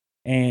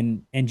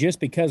 And just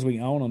because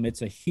we own them,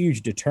 it's a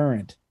huge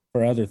deterrent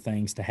for other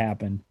things to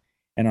happen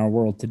in our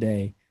world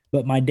today.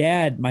 But my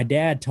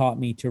dad taught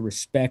me to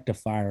respect a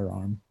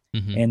firearm,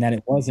 Mm-hmm. and that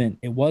it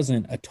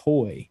wasn't a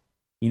toy,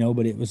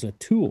 but it was a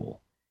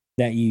tool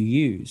that you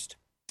used.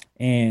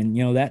 And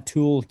that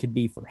tool could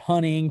be for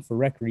hunting, for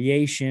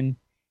recreation,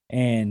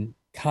 and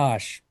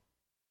gosh,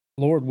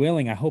 Lord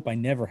willing, I hope I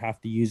never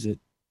have to use it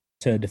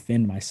to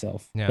defend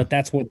myself. Yeah. But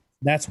that's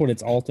what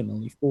it's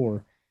ultimately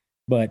for.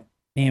 But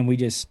man,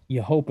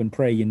 you hope and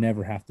pray you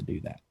never have to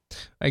do that.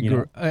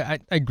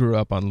 I grew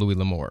up on Louis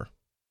L'Amour,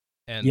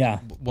 and yeah,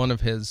 one of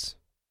his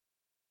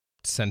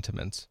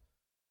sentiments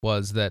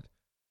was that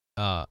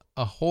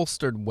a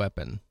holstered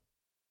weapon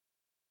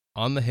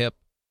on the hip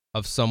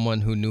of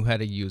someone who knew how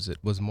to use it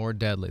was more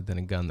deadly than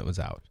a gun that was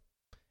out.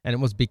 And it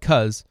was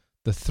because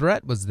the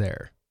threat was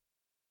there.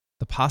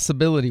 The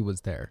possibility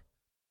was there.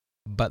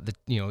 But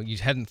you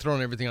hadn't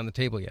thrown everything on the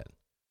table yet.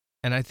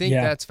 And I think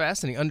that's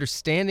fascinating.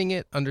 Understanding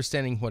it,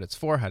 understanding what it's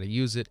for, how to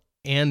use it,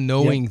 and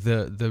knowing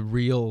the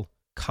real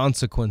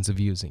consequence of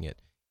using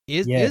it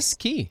is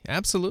key.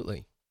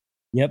 Absolutely.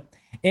 Yep.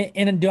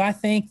 And do I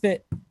think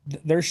that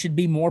there should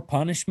be more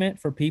punishment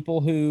for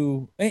people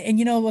who, and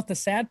you know what the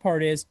sad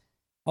part is,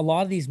 a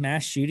lot of these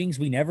mass shootings,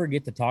 we never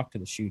get to talk to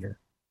the shooter.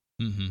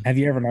 Mm-hmm. Have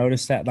you ever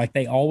noticed that? Like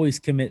they always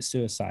commit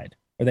suicide,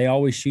 or they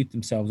always shoot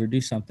themselves or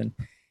do something.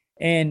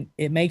 And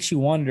it makes you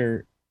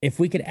wonder if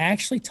we could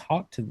actually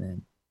talk to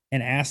them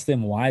and ask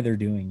them why they're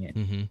doing it.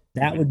 Mm-hmm.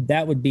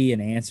 That would be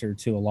an answer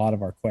to a lot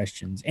of our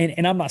questions.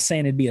 And I'm not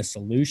saying it'd be a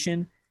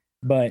solution,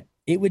 but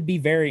it would be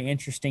very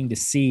interesting to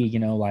see,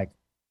 like,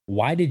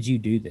 why did you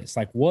do this?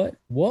 Like what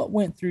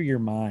went through your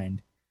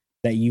mind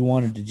that you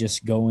wanted to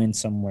just go in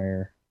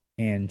somewhere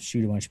and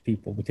shoot a bunch of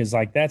people? Because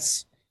like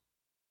that's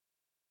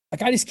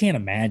like, I just can't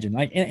imagine,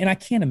 like, and I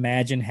can't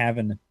imagine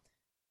having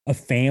a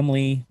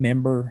family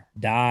member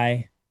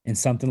die in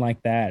something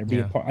like that, or be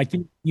a part. Like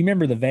you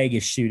remember the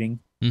Vegas shooting?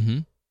 Mm-hmm.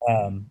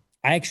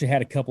 I actually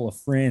had a couple of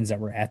friends that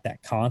were at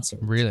that concert.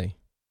 Really?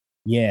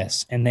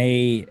 Yes, and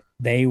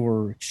they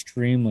were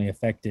extremely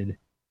affected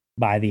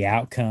by the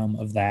outcome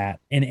of that,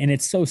 and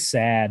it's so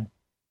sad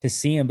to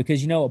see them,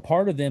 because a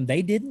part of them,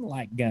 they didn't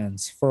like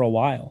guns for a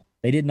while.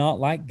 They did not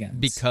like guns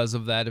because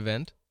of that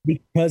event.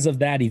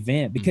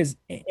 Because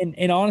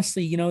and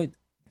honestly,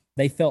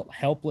 they felt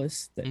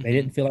helpless. That Mm-hmm. They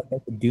didn't feel like they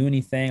could do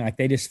anything. Like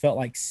they just felt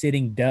like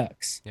sitting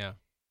ducks. Yeah.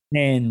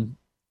 And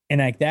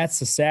like that's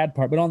the sad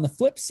part. But on the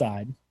flip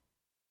side,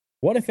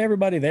 what if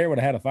everybody there would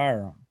have had a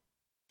firearm?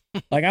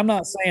 Like I'm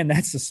not saying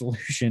that's the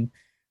solution,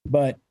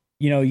 but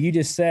you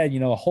just said,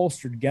 a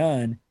holstered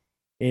gun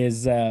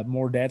is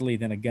more deadly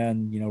than a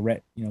gun,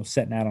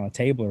 sitting out on a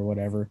table or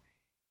whatever.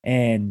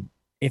 And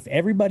if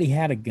everybody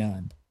had a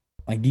gun,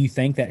 like, do you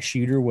think that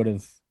shooter would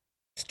have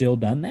still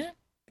done that?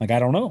 Like, I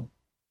don't know.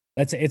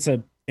 It's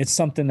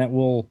something that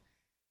we'll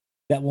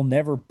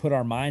never put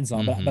our minds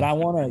on. Mm-hmm.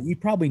 But you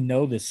probably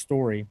know this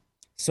story.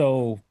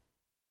 So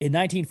in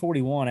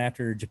 1941,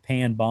 after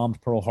Japan bombed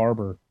Pearl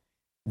Harbor,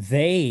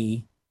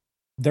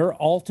 their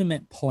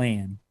ultimate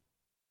plan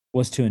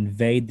was to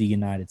invade the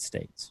United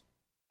States.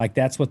 Like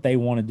that's what they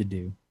wanted to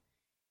do.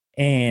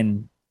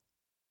 And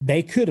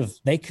they could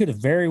have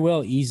very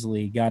well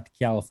easily got to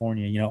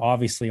California.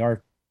 Obviously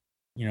our,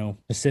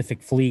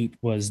 Pacific Fleet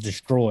was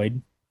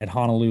destroyed at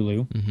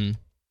Honolulu. Mm-hmm.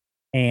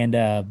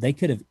 And they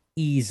could have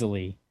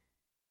easily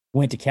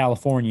went to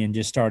California and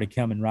just started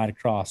coming right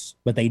across,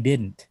 but they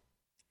didn't.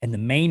 And the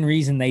main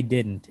reason they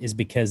didn't is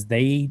because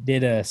they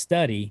did a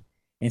study,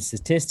 and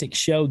statistics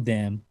showed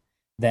them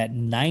that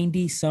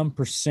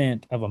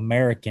 90% of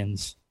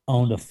Americans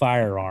owned a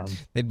firearm.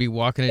 They'd be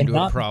walking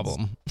into a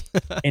problem.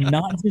 And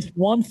not just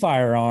one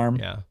firearm,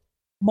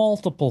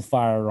 multiple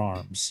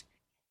firearms.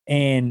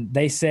 And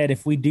they said,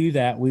 if we do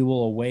that, we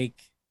will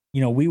awake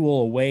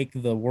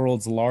the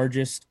world's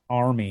largest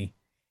army.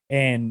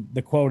 And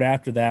the quote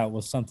after that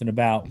was something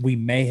about, we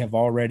may have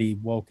already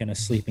woken a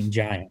sleeping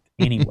giant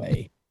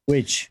anyway,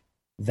 which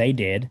they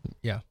did.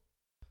 Yeah.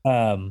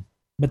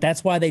 But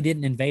that's why they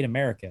didn't invade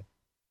America,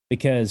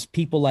 because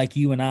people like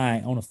you and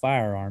I own a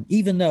firearm,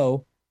 even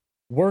though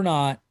we're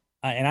not,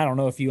 and I don't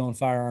know if you own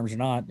firearms or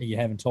not. You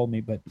haven't told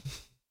me, but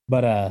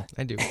I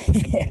do.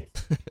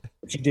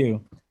 But you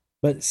do.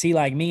 But see,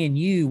 like me and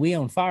you, we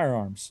own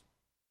firearms.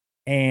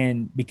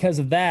 And because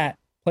of that,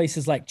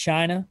 places like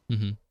China,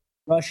 mm-hmm.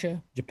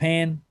 Russia,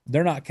 Japan,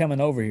 they're not coming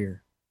over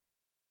here.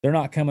 They're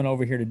not coming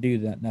over here to do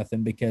that,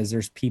 nothing, because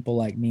there's people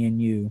like me and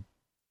you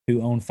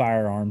who own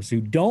firearms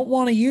who don't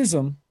want to use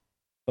them.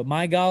 But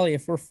my golly,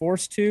 if we're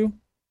forced to,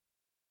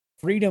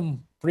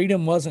 freedom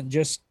freedom wasn't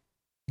just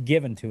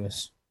given to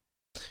us,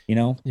 you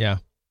know? Yeah.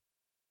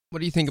 What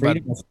do you think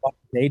Freedom about? was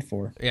paid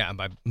for. Yeah,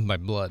 by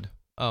blood.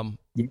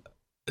 Yeah.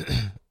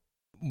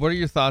 What are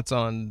your thoughts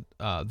on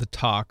the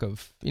talk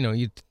of,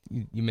 you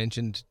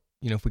mentioned,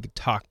 if we could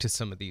talk to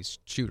some of these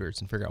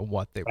shooters and figure out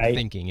what they were Right.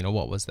 thinking,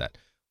 what was that?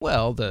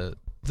 Well,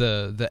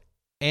 the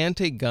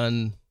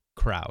anti-gun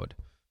crowd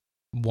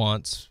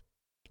wants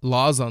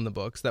laws on the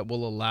books that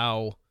will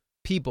allow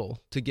people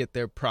to get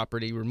their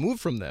property removed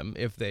from them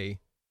if they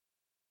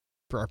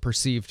are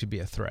perceived to be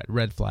a threat.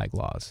 Red flag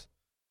laws.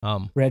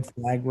 Red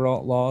flag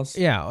laws.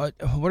 Yeah.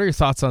 What are your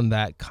thoughts on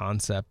that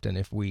concept, and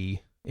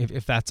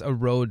if that's a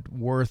road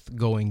worth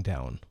going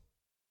down?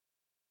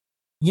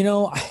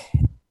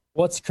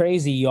 What's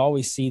crazy, you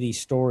always see these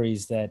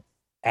stories that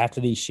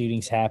after these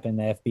shootings happen,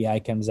 the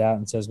FBI comes out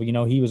and says,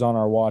 well, he was on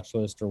our watch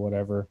list or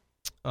whatever.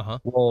 Uh-huh.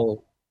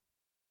 Well,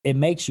 it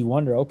makes you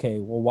wonder, okay,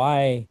 well,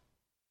 why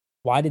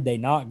did they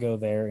not go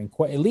there and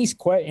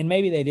and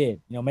maybe they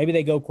did, maybe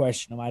they go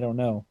question them. I don't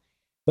know.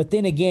 But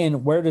then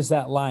again, where does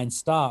that line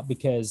stop?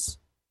 Because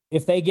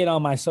if they get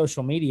on my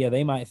social media,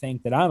 they might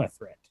think that I'm a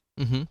threat.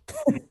 Mm-hmm.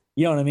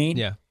 You know what I mean?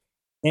 Yeah.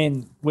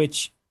 And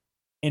which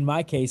in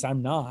my case,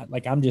 I'm not.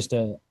 Like, I'm just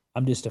a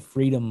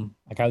freedom.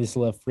 Like, I just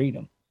love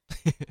freedom.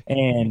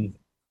 And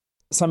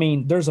so, I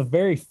mean, there's a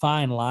very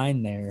fine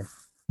line there,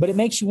 but it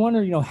makes you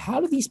wonder,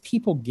 how do these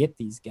people get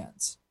these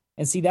guns?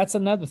 And see, that's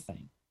another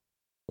thing.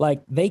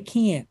 Like, they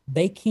can't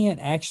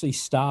actually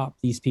stop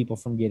these people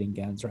from getting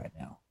guns right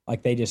now.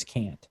 Like, they just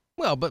can't.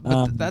 Well, but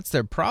that's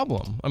their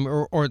problem. I mean,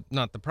 or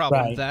not the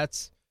problem.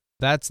 Right.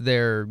 That's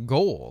their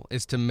goal,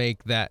 is to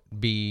make that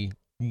be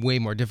way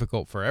more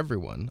difficult for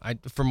everyone.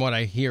 From what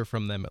I hear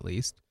from them, at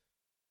least.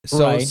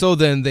 So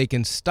then they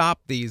can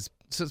stop these.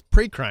 So it's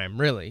pre-crime,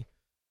 really.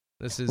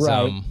 This is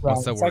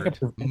what's the word?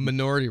 Like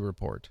Minority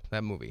Report.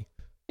 That movie.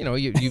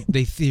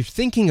 You're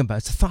thinking about,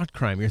 it's a thought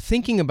crime. You're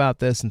thinking about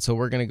this, and so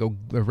we're going to go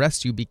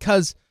arrest you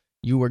because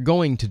you were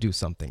going to do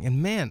something.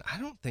 And man, I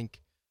don't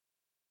think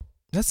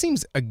that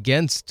seems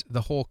against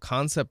the whole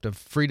concept of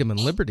freedom and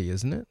liberty,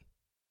 isn't it?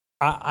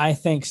 I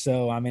think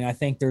so. I mean, I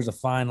think there's a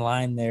fine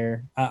line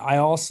there.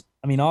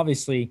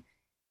 Obviously,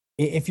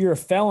 if you're a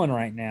felon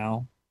right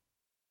now,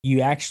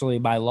 you actually,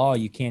 by law,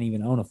 you can't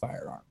even own a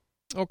firearm.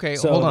 Okay,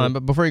 hold on.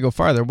 But before you go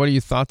farther, what are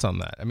your thoughts on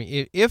that? I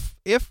mean, if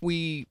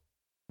we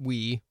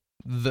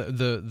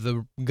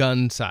the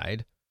gun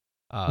side,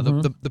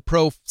 the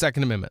pro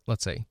Second Amendment,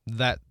 let's say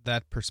that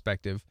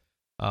perspective,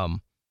 the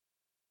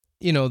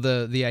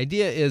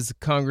idea is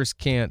Congress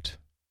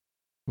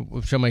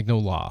shall make no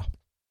law.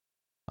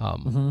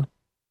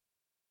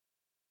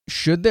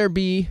 Should there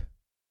be,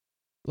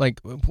 like,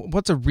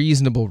 what's a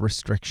reasonable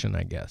restriction,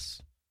 I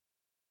guess?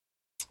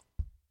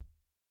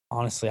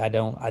 Honestly, I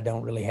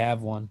don't really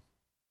have one.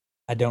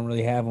 I don't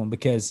really have one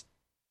because,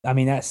 I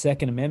mean, that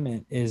Second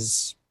Amendment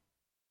it's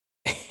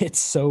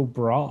so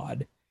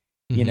broad,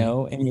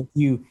 and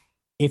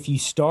if you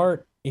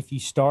start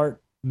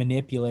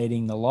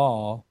manipulating the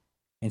law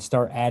and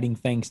start adding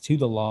things to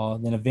the law,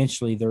 then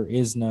eventually there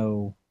is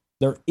no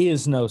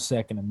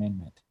Second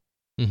Amendment.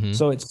 Mm-hmm.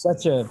 So it's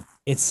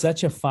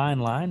such a fine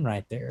line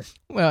right there.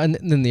 Well, and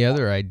then the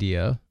other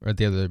idea, or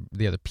the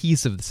other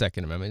piece of the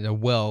Second Amendment, the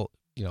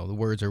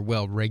words are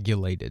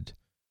well-regulated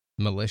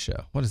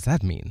militia. What does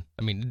that mean?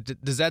 I mean,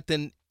 does that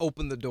then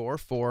open the door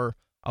for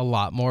a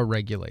lot more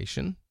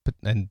regulation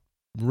and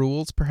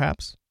rules,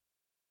 perhaps?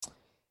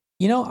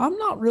 I'm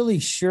not really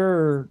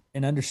sure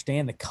and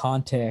understand the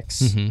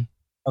context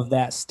of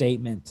that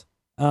statement.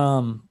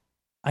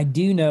 I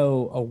do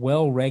know a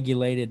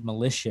well-regulated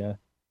militia.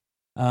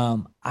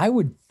 I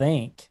would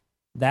think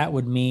that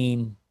would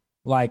mean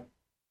like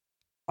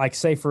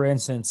say, for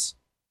instance,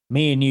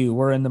 me and you,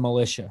 we're in the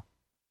militia.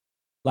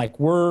 Like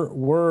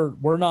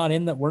we're not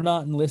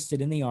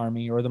enlisted in the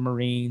Army or the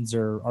Marines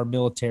or our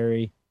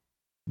military,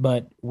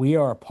 but we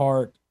are a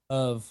part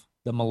of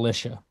the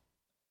militia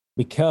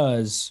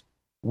because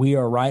we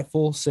are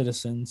rightful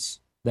citizens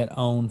that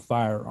own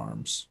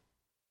firearms.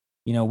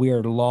 We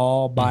are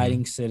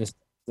law-abiding citizens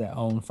that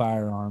own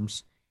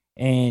firearms.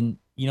 And,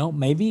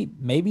 maybe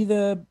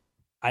the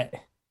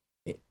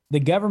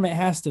government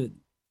has to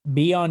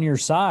be on your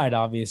side,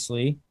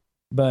 obviously,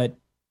 but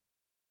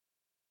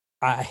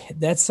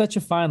that's such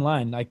a fine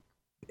line. Like,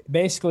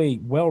 basically,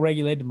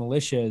 well-regulated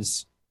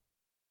militias,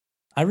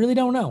 I really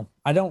don't know.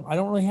 I don't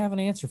really have an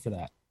answer for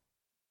that.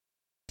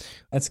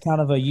 That's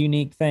kind of a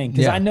unique thing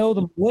because I know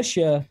the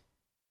militia.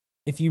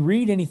 If you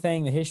read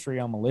anything, the history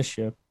on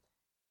militia,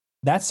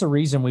 that's the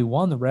reason we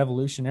won the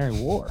Revolutionary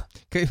War.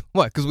 Okay,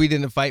 what? Because we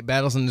didn't fight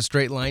battles in a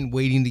straight line,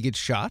 waiting to get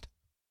shot.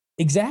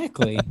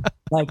 Exactly.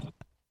 Like,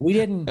 we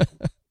didn't.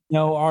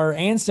 Our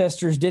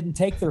ancestors didn't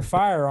take their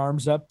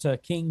firearms up to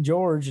King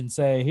George and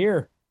say,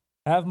 "Here,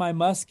 have my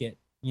musket."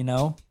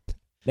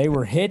 They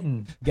were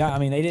hidden.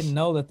 They didn't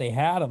know that they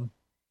had them.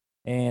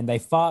 And they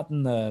fought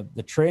in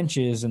the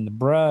trenches and the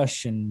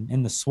brush and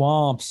in the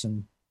swamps,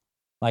 and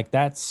like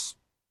that's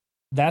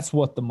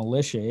what the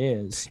militia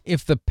is.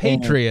 If the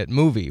Patriot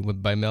movie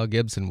by Mel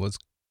Gibson was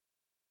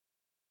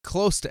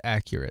close to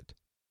accurate,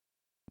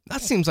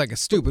 That seems like a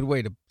stupid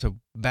way to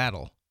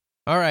battle.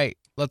 All right,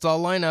 let's all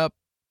line up.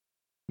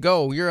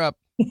 Go, you're up.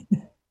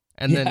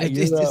 And then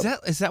is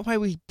that why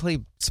we play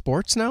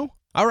sports now?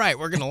 All right,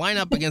 we're gonna line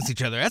up against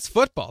each other. That's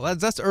football.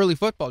 That's early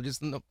football.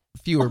 Just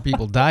fewer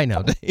people die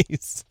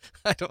nowadays.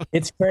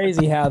 It's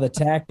crazy how the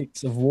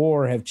tactics of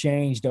war have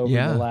changed over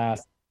the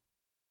last,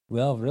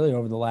 really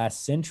over the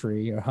last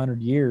century or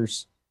 100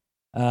 years.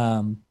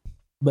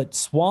 But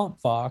Swamp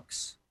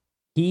Fox,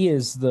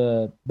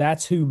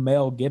 that's who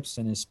Mel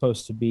Gibson is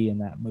supposed to be in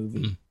that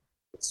movie.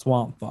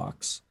 Swamp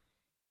Fox.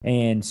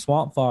 And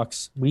Swamp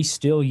Fox, we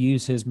still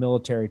use his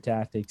military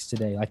tactics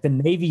today. Like the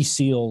Navy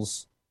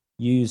SEALs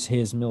use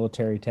his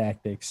military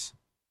tactics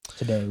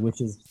today,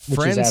 which is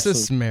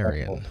Francis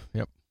Marion.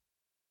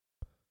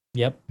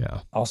 Yep.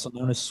 Yeah. Also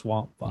known as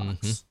Swamp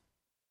Fox.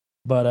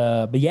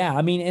 But yeah,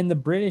 I mean, and the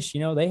British,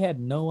 they had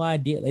no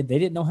idea. They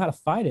didn't know how to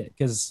fight it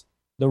because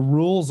the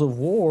rules of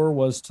war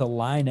was to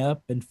line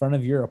up in front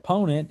of your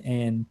opponent,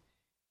 and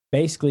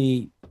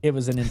basically it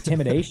was an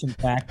intimidation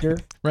factor.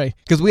 Right.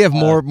 Because we have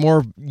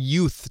more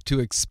youth to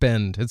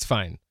expend. It's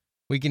fine.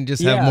 We can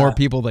just have more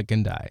people that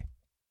can die.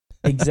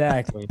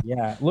 Exactly.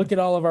 Yeah. Look at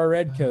all of our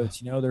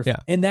redcoats,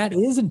 and that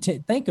isn't,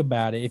 think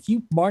about it. If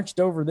you marched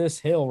over this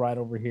hill right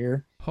over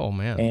here. Oh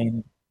man.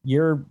 And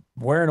you're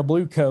wearing a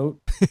blue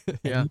coat.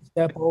 And you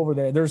step over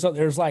there. There's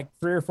like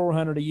 300 or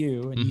 400 of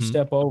you, and you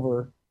step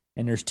over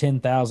and there's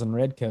 10,000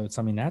 redcoats.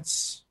 I mean,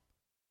 that's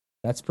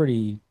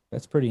pretty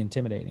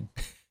intimidating.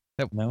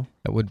 That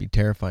would be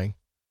terrifying.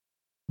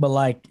 But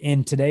like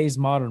in today's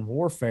modern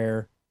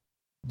warfare,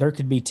 there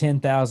could be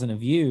 10,000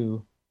 of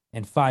you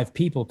and 5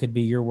 people could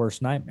be your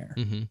worst nightmare,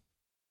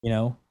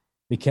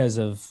 because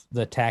of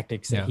the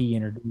tactics that he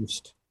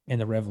introduced in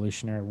the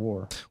Revolutionary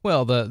War.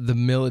 Well, the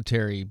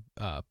military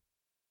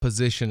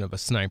position of a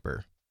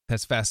sniper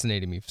has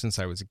fascinated me since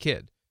I was a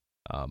kid.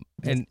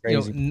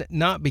 And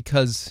not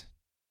because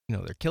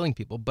they're killing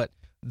people, but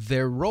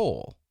their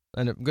role.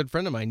 And a good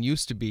friend of mine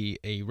used to be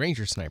a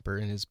ranger sniper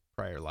in his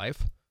prior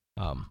life.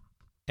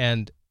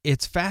 And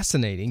it's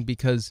fascinating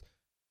because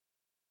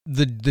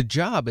the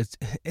job,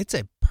 it's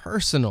a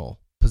personal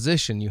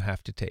position you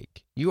have to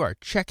take. You are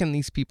checking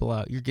these people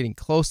out. You're getting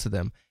close to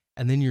them,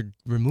 and then you're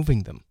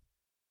removing them.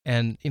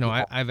 And,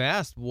 I've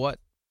asked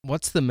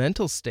what's the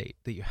mental state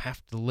that you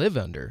have to live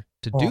under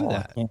to do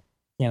that? I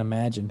can't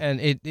imagine. And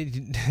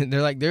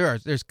they're like,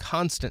 there's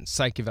constant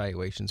psych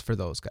evaluations for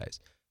those guys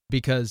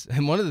because,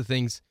 and one of the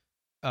things,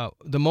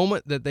 the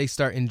moment that they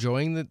start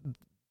enjoying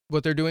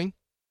what they're doing,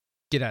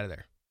 get out of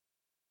there,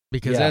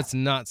 because that's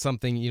not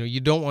something,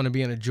 you don't want to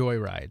be on a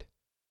joyride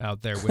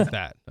out there with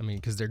that. I mean,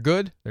 because they're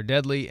good, they're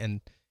deadly,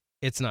 and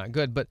it's not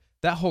good. But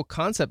that whole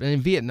concept, and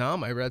in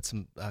Vietnam, I read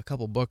a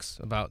couple books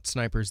about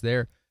snipers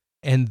there,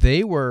 and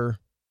they were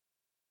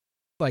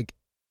like,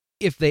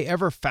 if they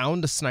ever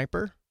found a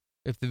sniper,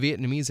 if the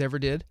Vietnamese ever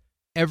did,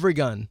 every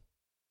gun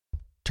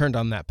turned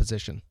on that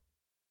position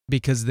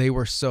because they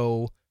were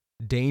so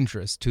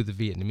dangerous to the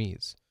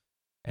Vietnamese.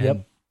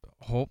 And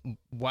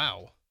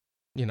wow.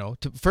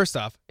 First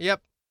off,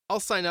 I'll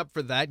sign up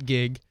for that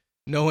gig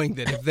knowing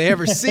that if they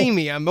ever see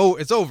me,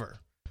 it's over.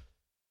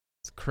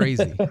 It's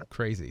crazy,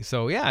 crazy.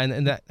 So yeah,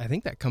 and that, I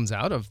think that comes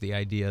out of the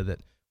idea that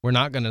we're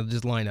not going to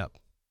just line up.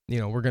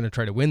 We're going to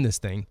try to win this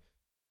thing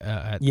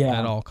at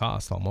all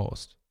costs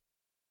almost.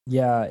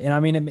 Yeah, and I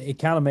mean, it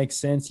kind of makes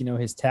sense,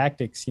 his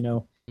tactics,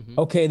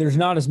 okay, there's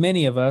not as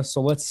many of us,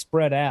 so let's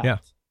spread out. Yeah.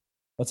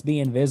 Let's be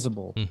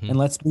invisible, and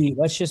let's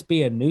just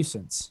be a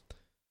nuisance.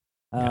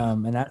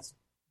 And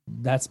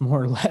that's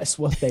more or less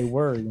what they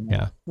were.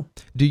 Yeah.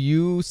 Do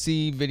you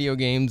see video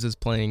games as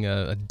playing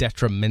a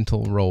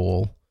detrimental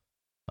role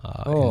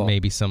in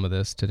maybe some of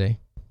this today?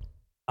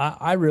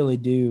 I really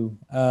do.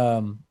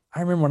 I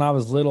remember when I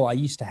was little, I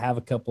used to have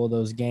a couple of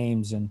those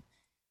games, and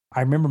I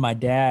remember my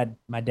dad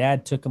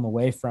took them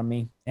away from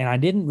me, and I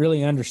didn't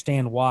really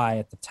understand why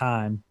at the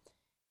time.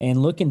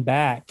 And looking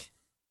back,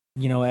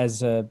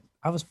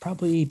 I was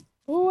probably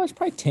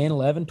 10,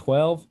 11,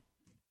 12.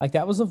 Like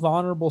that was a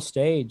vulnerable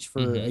stage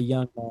for a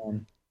young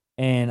man.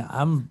 And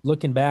I'm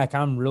looking back,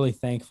 I'm really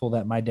thankful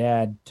that my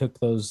dad took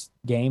those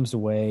games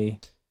away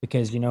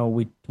because,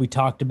 we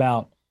talked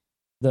about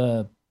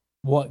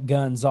what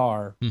guns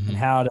are and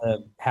how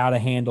to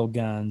handle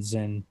guns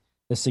and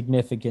the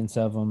significance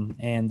of them.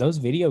 And those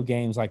video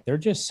games, like they're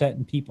just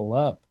setting people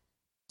up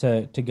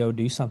to go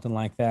do something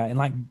like that. And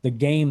like the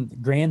game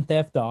Grand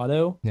Theft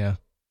Auto,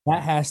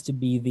 that has to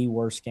be the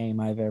worst game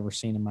I've ever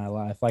seen in my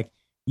life. Like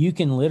you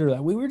can literally,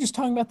 we were just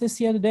talking about this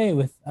the other day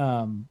with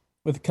a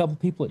couple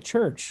people at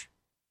church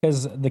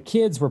because the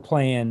kids were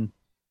playing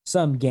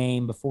some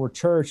game before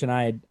church, and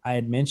I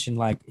had mentioned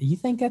like, you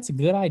think that's a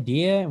good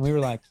idea? And we were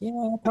like,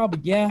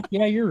 yeah,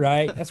 you're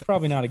right. That's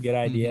probably not a good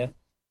idea.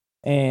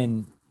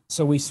 And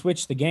so we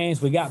switched the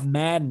games. We got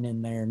Madden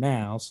in there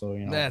now, so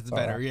that's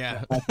better. Right.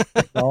 Yeah.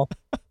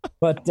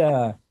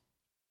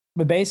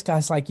 But basically,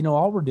 it's like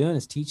all we're doing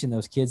is teaching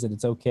those kids that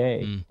it's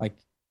okay. Like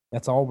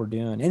that's all we're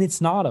doing, and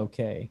it's not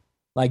okay.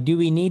 Like, do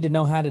we need to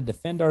know how to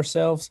defend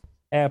ourselves?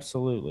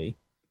 Absolutely,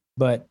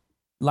 but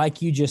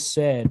like you just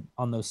said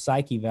on those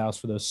psyche valves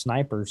for those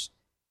snipers,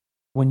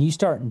 when you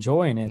start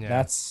enjoying it, Yeah.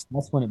 that's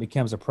when it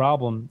becomes a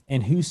problem.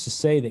 And who's to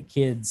say that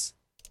kids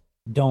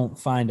don't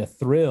find a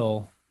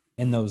thrill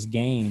in those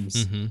games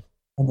and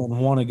then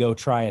want to go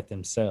try it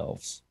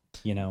themselves,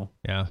 you know?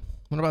 Yeah.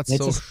 What about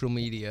It's social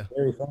media?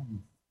 very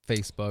fun.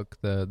 Facebook,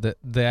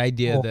 the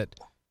idea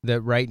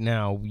that right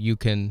now you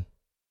can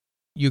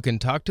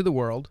talk to the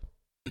world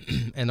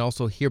and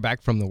also hear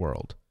back from the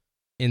world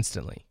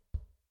instantly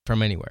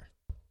from anywhere.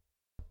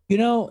 You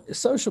know,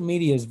 social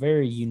media is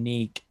very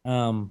unique.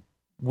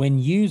 When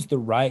used the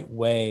right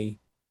way,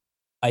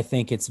 I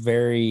think it's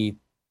very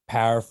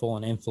powerful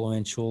and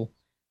influential.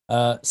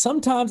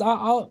 Sometimes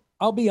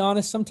I'll be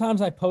honest.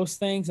 Sometimes I post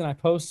things and I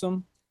post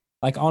them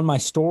like on my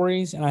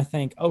stories, and I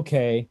think,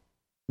 okay,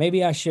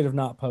 maybe I should have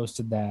not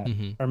posted that,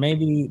 or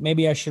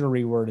maybe I should have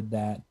reworded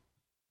that.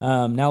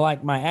 Now,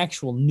 like my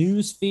actual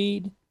news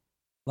feed,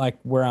 like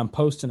where I'm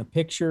posting a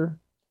picture,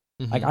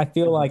 like I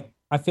feel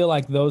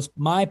like those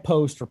my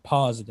posts are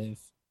positive.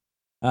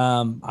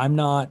 I'm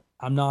not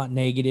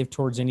negative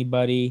towards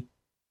anybody.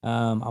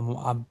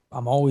 I'm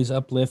always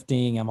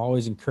uplifting. I'm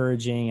always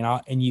encouraging,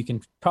 and you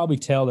can probably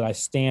tell that I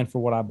stand for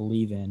what I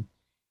believe in,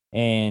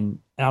 and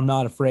I'm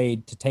not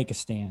afraid to take a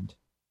stand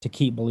to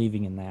keep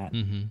believing in that.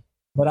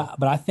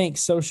 But I think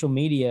social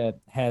media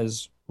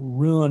has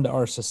ruined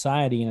our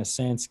society in a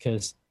sense,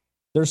 because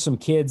there's some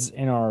kids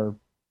in our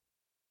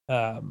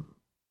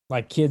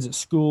like kids at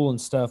school and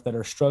stuff that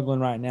are struggling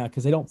right now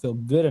because they don't feel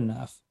good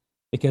enough,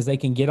 because they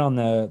can get on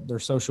their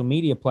social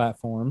media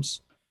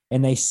platforms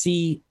and they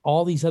see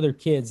all these other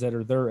kids that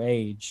are their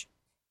age,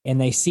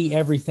 and they see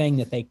everything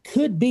that they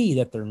could be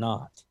that they're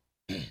not,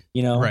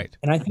 you know? Right.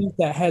 And I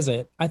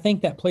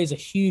think that plays a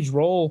huge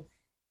role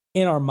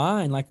in our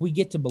mind. Like we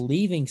get to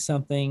believing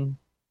something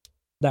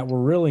that we're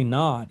really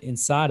not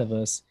inside of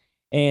us.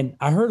 And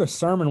I heard a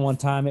sermon one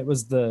time. It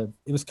was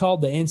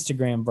called the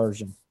Instagram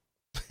version.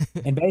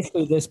 And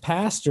basically this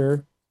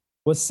pastor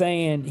was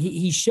saying,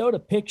 he showed a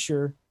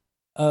picture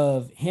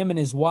of him and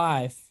his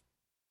wife.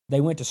 They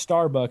went to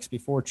Starbucks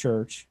before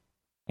church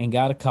and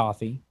got a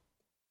coffee,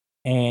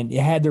 and it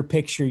had their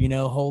picture, you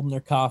know, holding their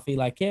coffee,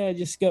 like, yeah,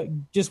 just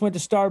went to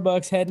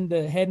Starbucks,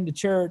 heading to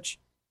church.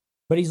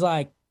 But he's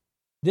like,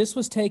 this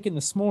was taken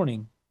this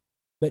morning,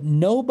 but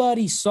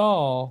nobody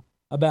saw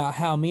about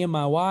how me and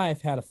my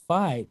wife had a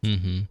fight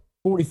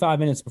 45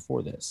 minutes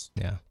before this.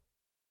 Yeah.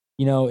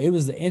 You know, it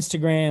was the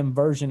Instagram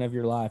version of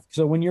your life.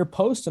 So when you're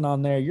posting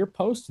on there, you're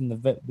posting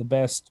the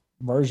best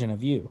version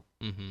of you.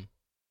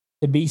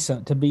 To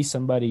be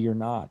somebody you're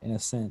not, in a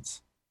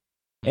sense.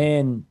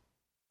 And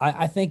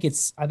I think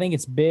it's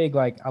big.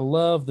 Like, I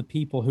love the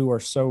people who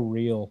are so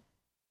real,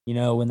 you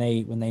know, when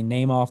they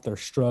name off their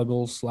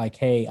struggles, like,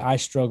 hey, I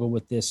struggle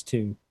with this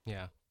too.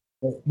 Yeah.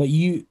 But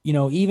you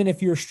know, even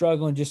if you're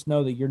struggling, just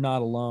know that you're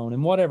not alone,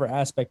 in whatever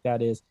aspect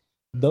that is.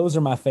 Those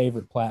are my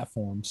favorite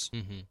platforms.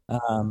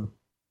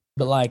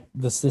 But like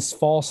this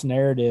false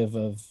narrative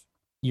of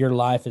your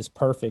life is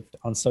perfect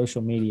on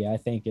social media, I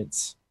think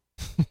it's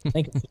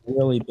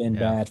really been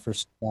bad for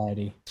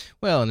society.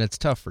 Well, and it's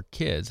tough for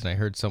kids. And I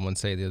heard someone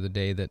say the other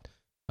day that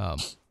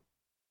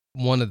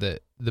one of the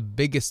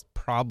biggest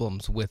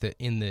problems with it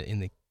in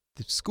the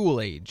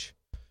school age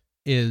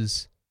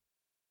is,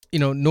 you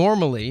know,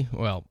 normally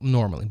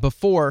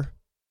before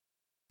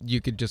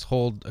you could just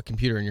hold a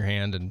computer in your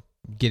hand and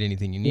get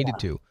anything you needed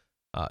to.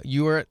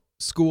 You were at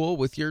school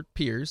with your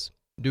peers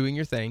doing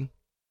your thing.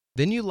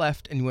 Then you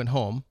left and you went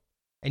home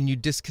and you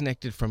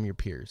disconnected from your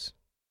peers.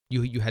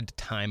 You had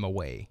time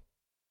away.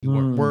 You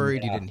weren't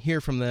worried. You didn't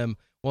hear from them.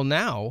 Well,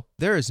 now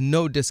there is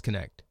no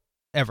disconnect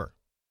ever.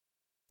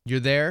 You're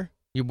there.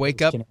 You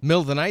wake up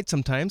middle of the night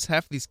sometimes.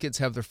 Half of these kids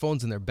have their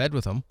phones in their bed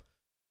with them.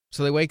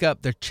 So they wake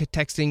up, they're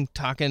texting,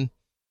 talking,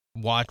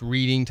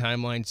 reading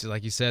timelines.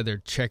 Like you said,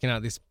 they're checking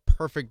out this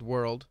perfect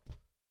world.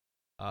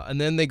 And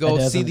then they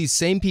go see these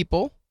same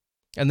people.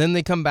 And then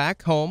they come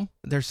back home.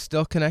 They're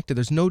still connected.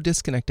 There's no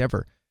disconnect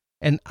ever.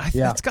 And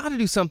it's got to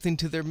do something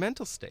to their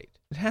mental state.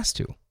 It has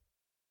to.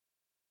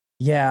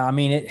 Yeah, I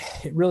mean,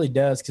 it really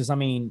does, because, I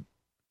mean,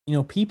 you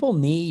know, people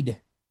need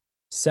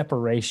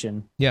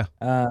separation. Yeah.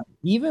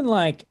 Even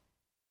like,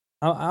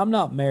 I'm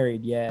not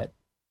married yet,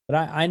 but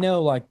I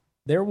know, like,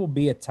 there will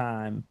be a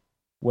time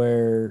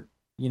where,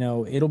 you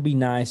know, it'll be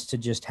nice to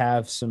just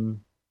have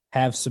some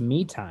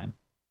me time,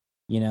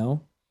 you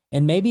know?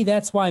 And maybe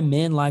that's why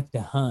men like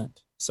to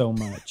hunt so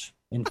much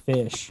and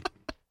fish.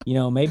 You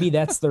know, maybe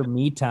that's their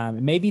me time.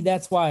 And maybe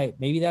that's why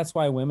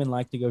women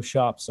like to go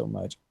shop so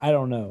much. I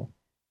don't know.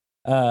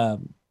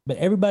 But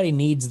everybody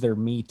needs their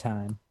me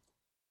time,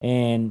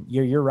 and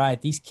you're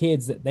right. These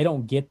kids, that they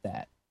don't get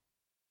that.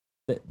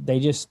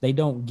 They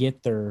don't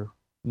get their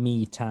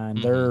me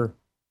time. They're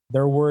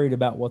worried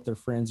about what their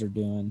friends are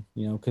doing,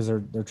 you know, because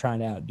they're trying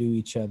to outdo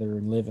each other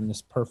and live in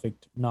this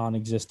perfect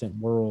non-existent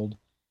world.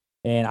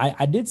 And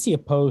I did see a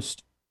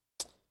post,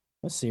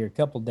 a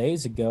couple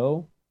days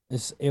ago.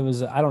 It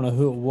was, I don't know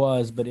who it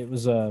was, but it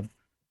was a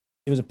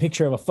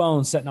picture of a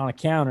phone sitting on a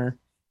counter,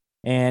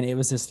 and it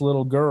was this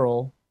little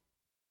girl.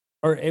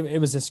 or it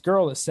was this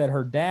girl that said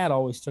her dad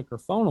always took her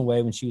phone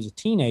away when she was a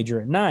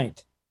teenager at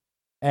night.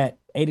 At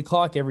 8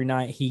 o'clock every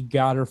night, he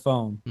got her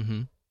phone.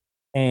 Mm-hmm.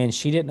 And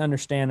she didn't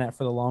understand that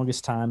for the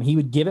longest time. He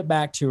would give it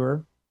back to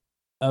her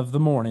of the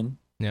morning.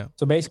 Yeah.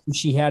 So basically,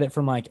 she had it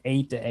from like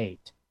 8 to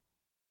 8.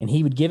 And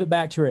he would give it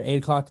back to her at 8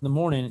 o'clock in the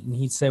morning. And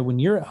he'd say, when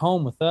you're at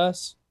home with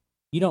us,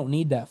 you don't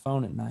need that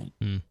phone at night.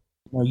 Mm.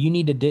 You know, you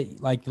need to,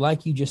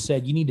 like you just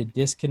said, you need to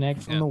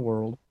disconnect from the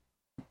world.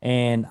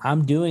 And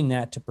I'm doing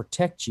that to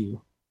protect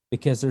you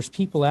because there's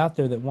people out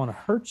there that want to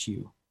hurt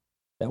you,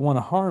 that want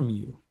to harm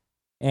you.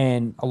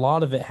 And a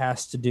lot of it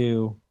has to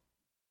do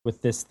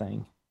with this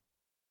thing.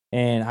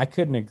 And I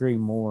couldn't agree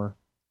more.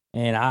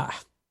 And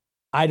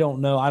I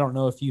don't know. I don't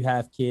know if you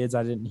have kids.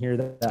 I didn't hear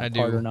that I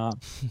part do. or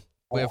not.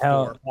 We have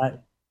 4.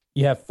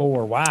 You have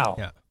 4. Wow.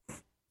 Yeah.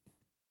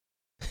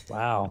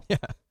 Wow. Yeah.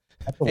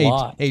 That's a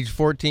lot. Age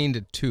 14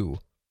 to 2.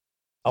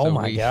 Oh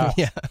my God.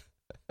 Yeah.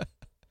 At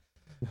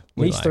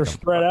least they're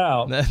spread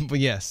out. But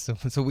yes.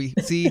 So we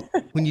see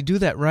when you do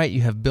that right,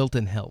 you have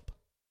built-in help.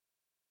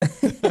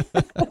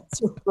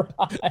 That's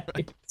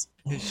right.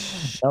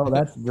 Oh,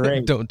 that's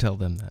great. Don't tell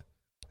them that.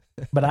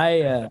 But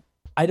I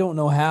don't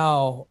know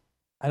how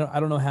I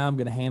don't know how I'm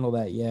going to handle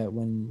that yet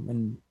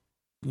when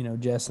you know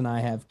Jess and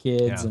I have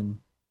kids and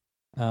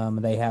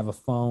they have a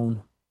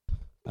phone.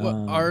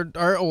 Well,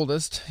 our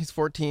oldest, he's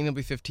 14, he'll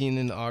be 15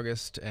 in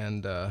August,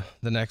 and the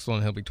next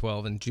one he'll be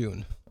 12 in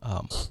June.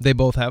 They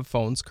both have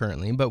phones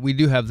currently, but we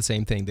do have the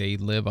same thing. They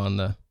live on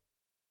the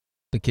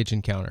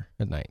kitchen counter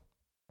at night.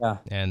 Yeah.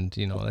 And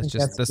you know,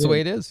 that's the way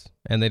it is.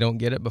 And they don't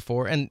get it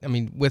before. And I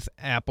mean, with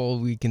Apple,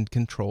 we can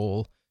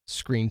control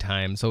screen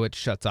time, so it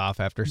shuts off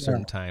after a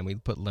certain time. We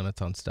put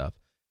limits on stuff.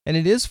 And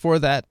it is for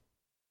that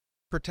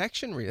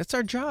protection. That's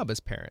our job as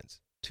parents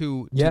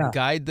to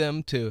guide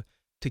them, to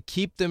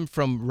keep them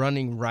from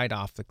running right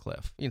off the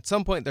cliff. At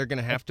some point, they're going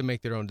to have to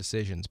make their own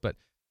decisions, but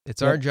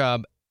it's our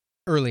job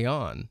early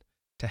on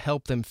to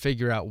help them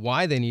figure out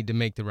why they need to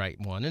make the right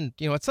one. And,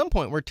 you know, at some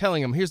point, we're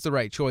telling them, here's the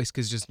right choice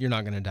because you're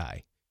not going to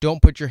die.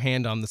 Don't put your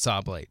hand on the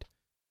saw blade.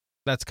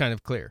 That's kind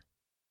of clear.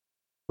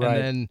 Right.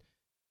 And then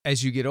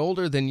as you get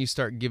older, then you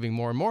start giving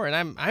more and more.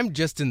 And I'm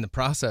just in the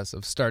process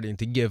of starting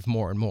to give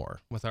more and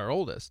more with our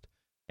oldest.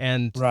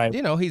 And,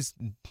 you know, he's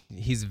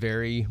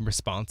very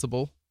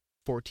responsible,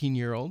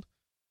 14-year-old.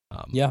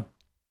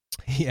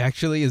 He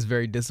actually is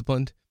very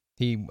disciplined.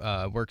 He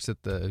works at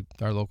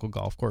our local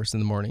golf course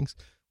in the mornings.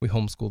 We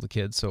homeschool the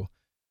kids, so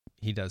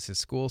he does his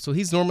school. So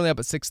he's normally up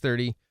at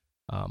 6:30,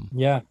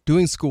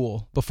 doing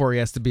school before he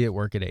has to be at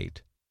work at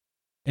 8.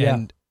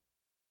 And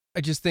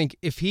I just think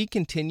if he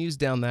continues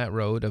down that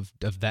road of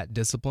that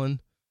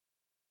discipline,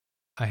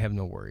 I have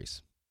no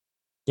worries.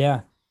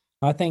 Yeah,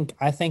 I think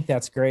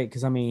that's great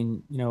because I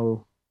mean, you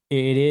know,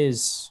 it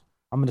is.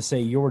 I'm going to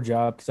say your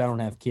job because I don't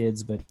have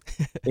kids, but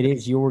it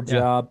is your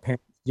job,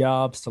 parents'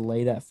 jobs to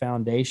lay that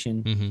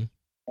foundation. Mm-hmm.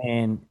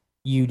 And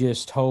you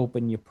just hope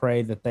and you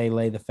pray that they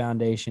lay the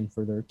foundation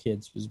for their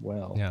kids as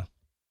well. Yeah.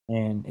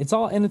 And it's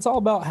all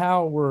about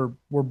how we're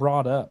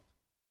brought up.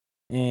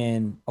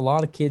 And a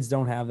lot of kids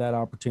don't have that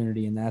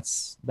opportunity. And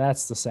that's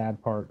the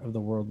sad part of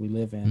the world we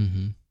live in.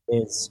 Mm-hmm.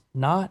 It's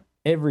not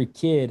every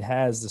kid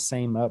has the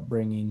same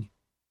upbringing.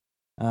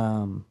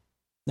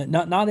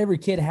 Not every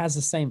kid has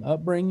the same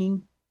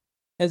upbringing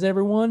as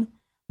everyone,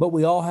 but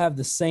we all have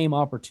the same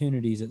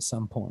opportunities at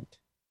some point.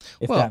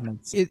 That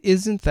makes sense.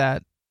 Isn't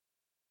that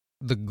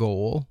the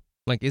goal?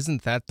 Like,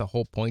 isn't that the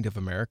whole point of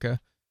America?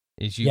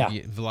 Is you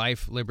get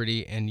life,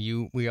 liberty, and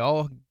we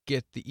all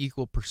get the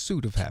equal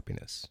pursuit of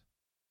happiness.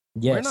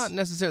 Yes. We're not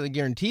necessarily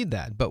guaranteed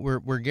that, but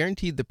we're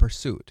guaranteed the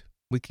pursuit.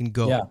 We can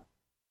go. Yeah.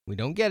 We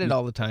don't get it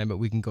all the time, but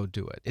we can go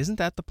do it. Isn't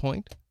that the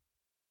point?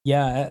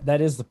 Yeah,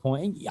 that is the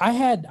point. I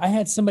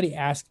had somebody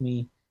ask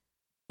me,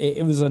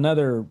 it was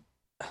another,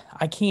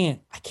 I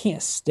can't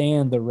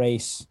stand the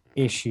race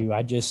issue.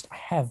 I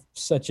have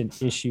such an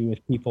issue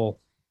with people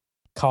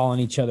calling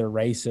each other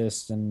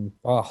racist, and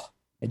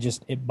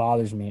it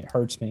bothers me. It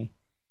hurts me.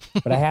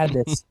 But I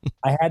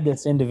had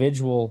this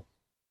individual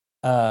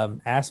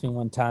ask me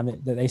one time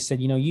that they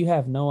said, you know, you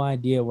have no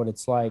idea what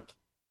it's like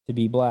to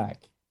be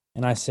black.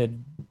 And I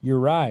said, you're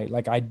right.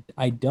 Like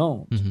I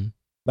don't, mm-hmm.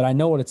 but I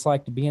know what it's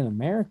like to be an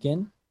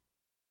American.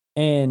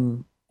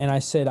 And I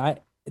said,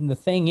 and the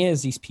thing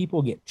is, these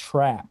people get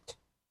trapped.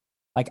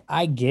 Like,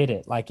 I get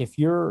it. Like, if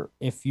you're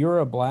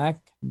a black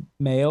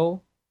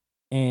male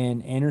in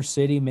inner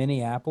city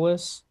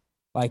Minneapolis,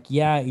 like,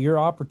 yeah, your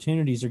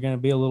opportunities are going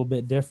to be a little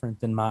bit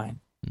different than mine.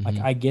 Mm-hmm. Like,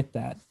 I get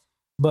that.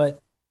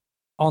 But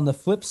on the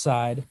flip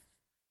side,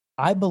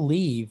 I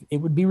believe it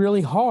would be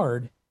really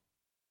hard.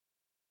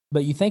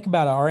 But you think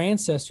about it, our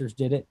ancestors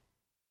did it.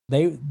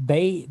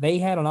 They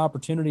had an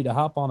opportunity to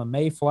hop on a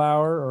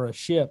Mayflower or a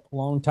ship a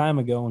long time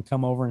ago and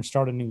come over and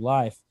start a new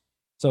life.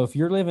 So if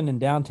you're living in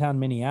downtown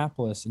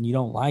Minneapolis and you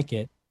don't like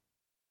it,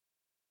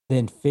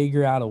 then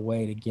figure out a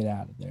way to get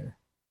out of there.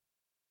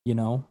 You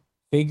know,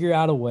 figure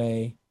out a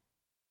way,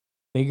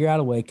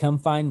 come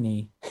find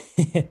me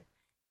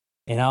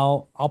and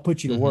I'll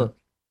put you to mm-hmm. work.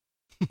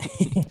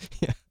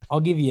 Yeah.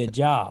 I'll give you a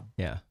job.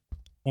 Yeah.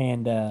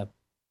 and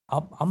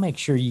I'll make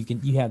sure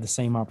you have the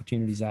same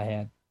opportunities I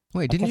had.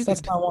 Wait, didn't you?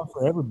 That's what I want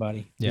for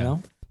everybody. Yeah. You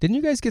know, didn't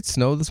you guys get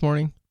snow this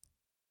morning?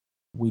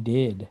 we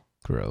did.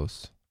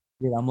 Gross.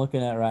 Dude, I'm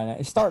looking at it right now.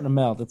 It's starting to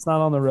melt. It's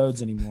not on the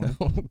roads anymore.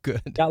 Oh,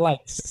 good. Got like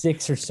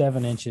 6 or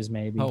 7 inches,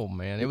 maybe. Oh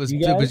man, it was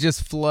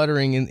just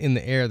fluttering in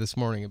the air this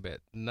morning a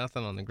bit.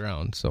 Nothing on the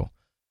ground. So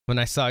when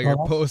I saw your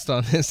post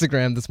on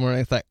Instagram this morning,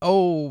 I thought,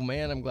 oh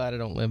man, I'm glad I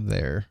don't live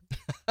there.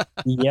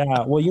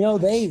 Yeah, well, you know,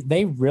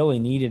 they really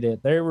needed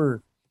it. They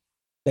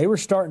were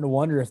starting to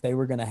wonder if they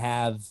were going to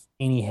have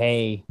any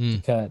hay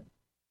to cut.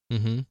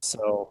 Mm-hmm.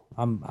 So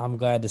I'm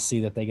glad to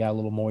see that they got a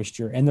little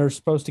moisture, and they're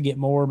supposed to get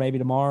more maybe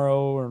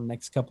tomorrow or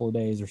next couple of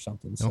days or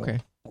something. So okay,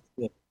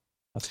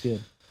 that's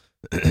good.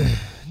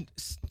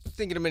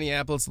 Thinking of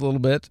Minneapolis a little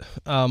bit.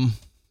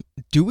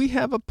 Do we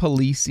have a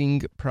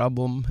policing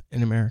problem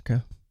in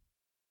America?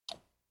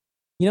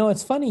 You know,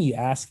 it's funny you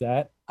ask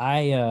that.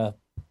 I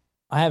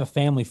have a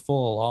family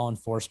full of law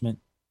enforcement.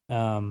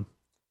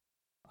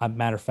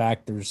 Matter of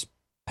fact, there's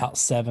about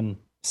seven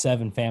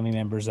family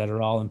members that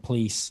are all in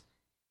police.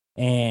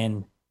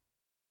 And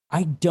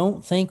I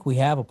don't think we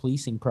have a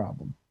policing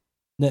problem.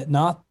 That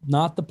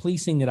not the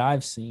policing that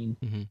I've seen.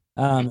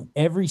 Mm-hmm.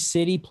 Every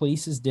city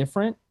police is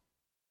different.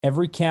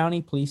 Every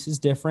county police is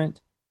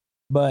different.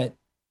 But,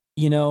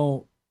 you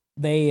know,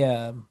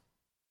 the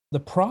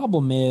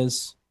problem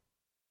is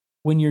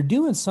when you're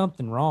doing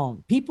something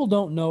wrong, people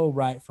don't know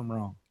right from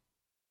wrong.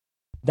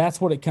 That's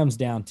what it comes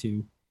down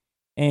to.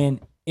 And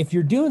if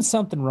you're doing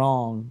something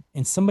wrong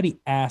and somebody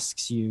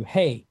asks you,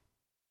 hey,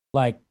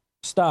 like,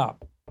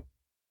 stop,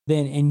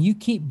 then, and you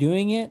keep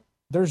doing it,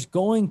 there's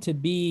going to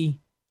be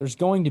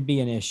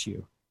an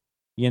issue,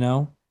 you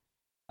know?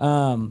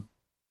 And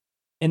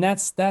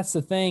that's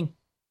the thing.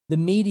 The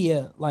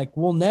media, like,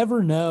 we'll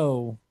never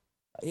know.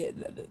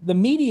 The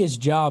media's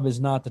job is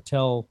not to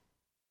tell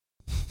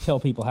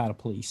people how to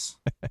police,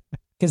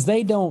 because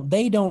they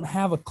don't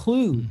have a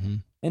clue. Mm-hmm.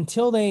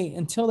 Until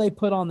they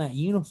put on that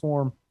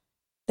uniform.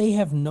 They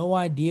have no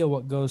idea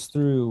what goes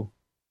through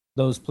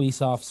those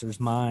police officers'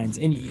 minds.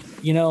 And,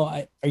 you know,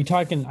 are you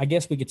talking, I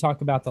guess we could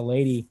talk about the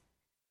lady.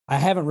 I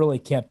haven't really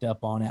kept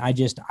up on it.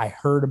 I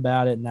heard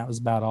about it, and that was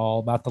about all.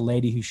 About the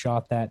lady who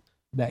shot that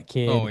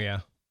kid. Oh, yeah.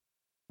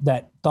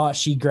 That thought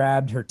she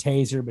grabbed her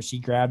taser, but she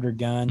grabbed her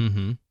gun.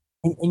 Mm-hmm.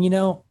 And you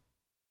know,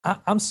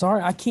 I'm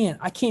sorry, I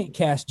can't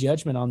cast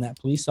judgment on that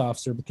police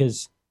officer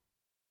because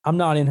I'm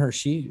not in her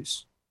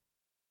shoes.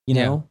 You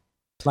know,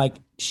 like,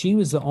 she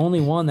was the only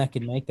one that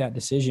could make that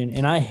decision,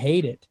 and I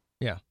hate it.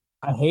 Yeah,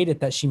 I hate it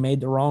that she made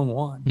the wrong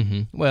one.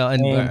 Mm-hmm. Well,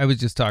 and I was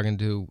just talking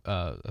to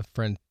a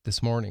friend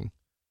this morning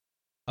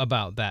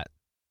about that,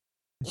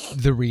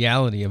 the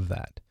reality of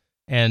that,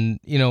 and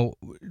you know,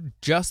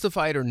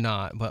 justified or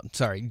not. Well,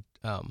 sorry,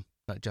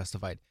 not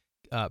justified,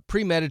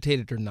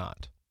 premeditated or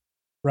not.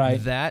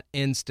 Right. That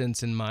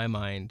instance, in my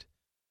mind,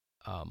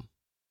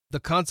 the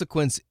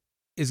consequence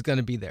is going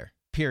to be there.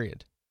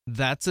 Period.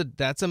 That's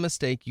a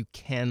mistake you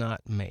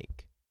cannot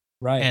make.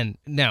 Right. And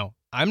now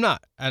I'm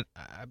not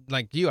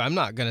like you. I'm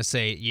not going to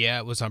say, yeah,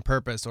 it was on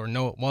purpose, or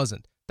no, it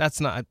wasn't.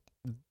 That's not.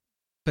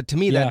 But to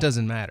me, that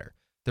doesn't matter.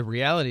 The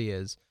reality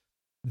is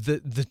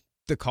the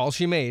call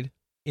she made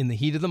in the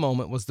heat of the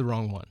moment was the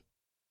wrong one.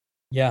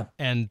 Yeah.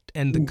 And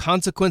the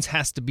consequence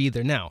has to be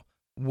there. Now,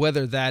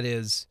 whether that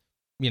is,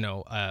 you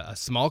know, a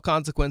small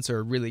consequence or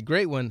a really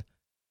great one,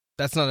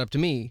 that's not up to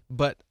me.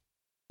 But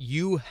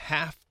you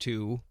have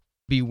to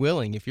be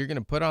willing, if you're going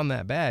to put on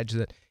that badge,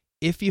 that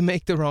if you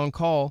make the wrong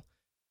call,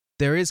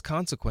 there is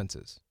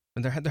consequences,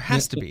 and there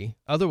has to be.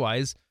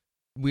 Otherwise,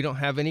 we don't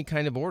have any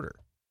kind of order.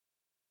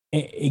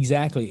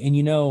 Exactly. And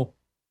you know,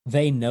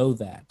 they know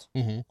that.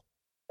 Mm-hmm.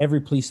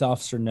 Every police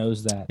officer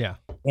knows that. Yeah.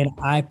 And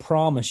I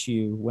promise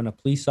you, when a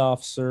police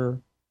officer,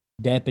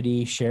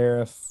 deputy,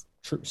 sheriff,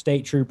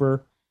 state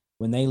trooper,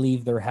 when they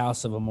leave their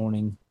house of a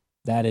morning,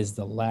 that is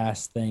the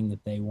last thing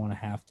that they want to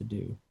have to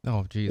do.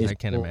 Oh, geez, I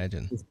can't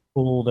imagine.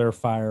 Pull their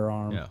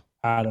firearm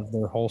out of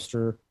their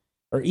holster,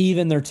 or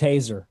even their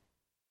taser.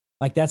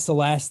 Like, that's the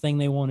last thing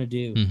they want to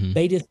do. Mm-hmm.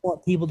 They just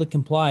want people to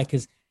comply,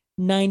 because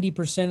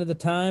 90% of the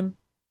time,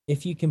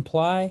 if you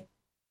comply,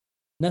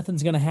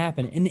 nothing's going to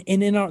happen. And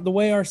in the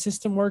way our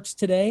system works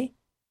today,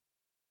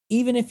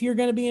 even if you're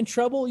going to be in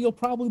trouble, you'll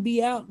probably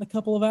be out in a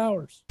couple of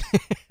hours. You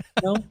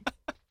know?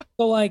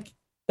 So, like,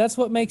 that's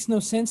what makes no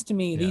sense to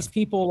me. Yeah. These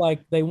people,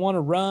 like, they want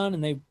to run,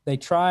 and they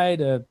try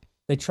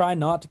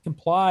not to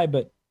comply,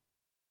 but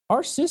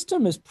our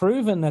system has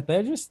proven that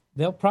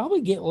they'll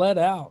probably get let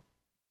out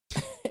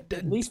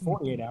at least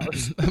 48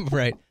 hours.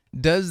 Right.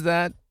 Does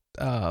that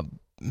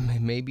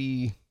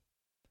maybe,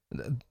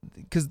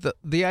 because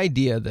the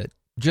idea that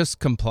just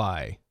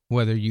comply,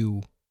 whether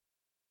you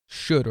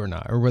should or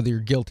not, or whether you're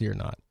guilty or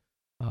not,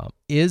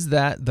 is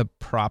that the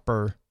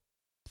proper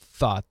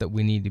thought that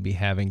we need to be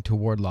having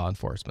toward law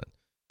enforcement?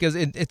 Because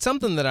it's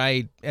something that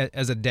I,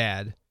 as a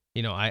dad,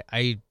 you know,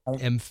 I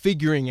am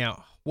figuring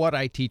out what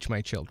I teach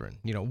my children,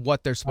 you know,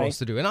 what they're supposed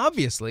to do. And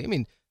obviously, I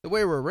mean, the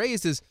way we're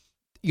raised is,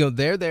 you know,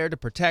 they're there to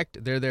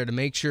protect, they're there to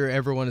make sure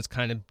everyone is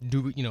kind of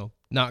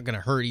not going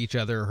to hurt each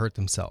other or hurt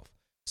themselves.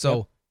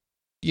 So,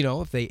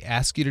 if they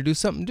ask you to do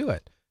something, do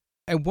it.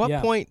 At what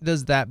point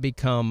does that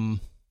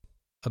become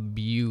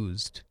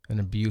abused and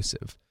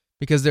abusive?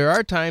 Because there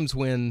are times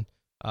when,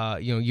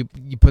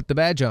 you put the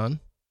badge on,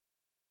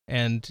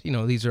 and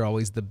these are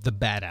always the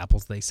bad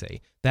apples. They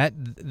say that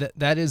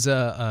is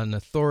an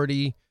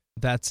authority.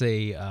 That's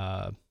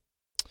a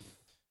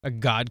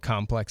God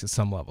complex at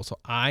some level. So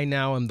I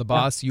now am the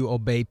boss. You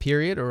obey,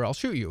 period, or I'll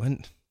shoot you.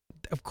 And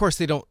of course,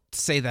 they don't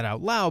say that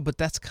out loud, but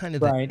that's kind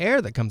of the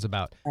air that comes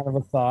about. Kind of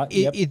a thought.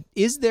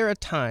 Is there a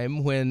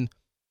time when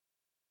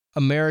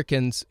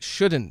Americans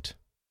shouldn't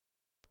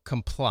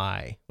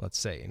comply, let's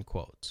say, in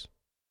quotes?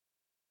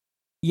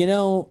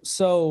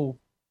 So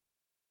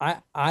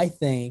I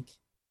think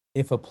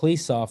if a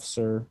police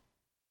officer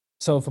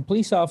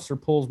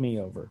pulls me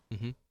over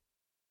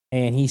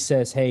and he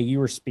says, "Hey, you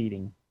were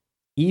speeding,"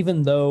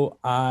 even though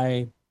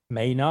I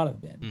may not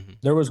have been.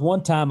 There was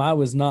one time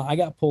I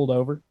got pulled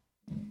over.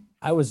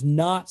 I was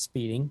not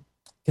speeding,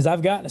 because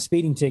I've gotten a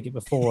speeding ticket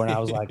before, and I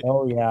was like,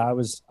 "Oh yeah, I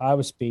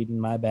was speeding,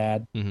 my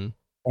bad."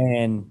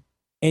 And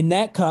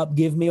that cop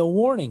gave me a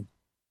warning.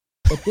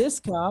 But this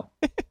cop,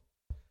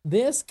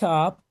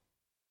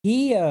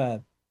 he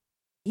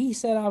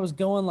said I was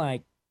going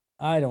like,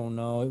 I don't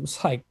know, it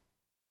was like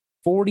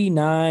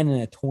 49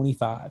 and a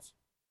 25.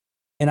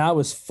 And I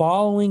was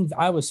following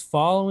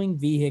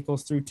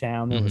vehicles through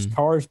town. There was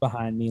cars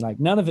behind me. Like,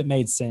 none of it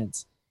made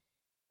sense.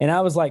 And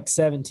I was like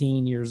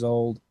 17 years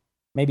old,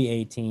 maybe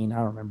 18, I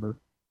don't remember.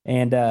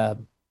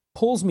 And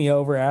pulls me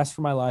over, asks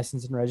for my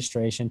license and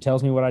registration,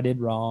 tells me what I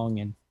did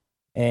wrong.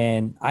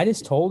 And I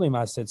just told him,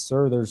 I said,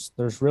 "Sir,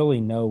 there's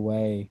really no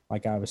way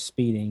like I was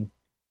speeding."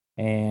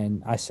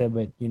 And I said,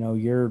 "But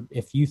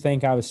if you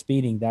think I was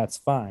speeding, that's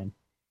fine."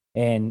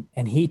 And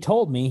he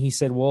told me, he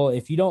said, "Well,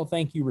 if you don't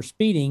think you were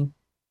speeding,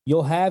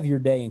 you'll have your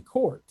day in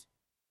court."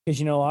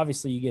 Because,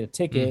 obviously you get a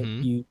ticket,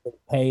 you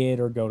pay it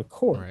or go to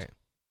court. Right.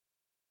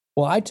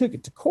 Well, I took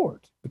it to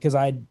court because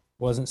I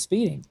wasn't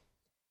speeding.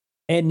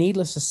 And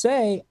needless to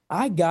say,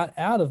 I got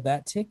out of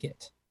that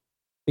ticket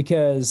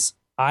because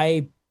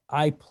I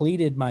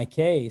pleaded my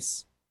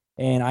case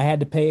and I had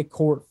to pay a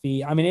court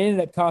fee. I mean, it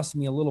ended up costing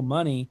me a little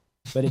money,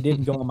 but it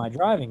didn't go on my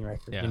driving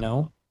record,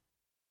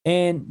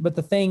 But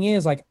the thing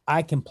is, like,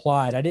 I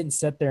complied. I didn't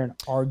sit there and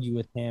argue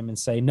with him and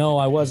say, "No,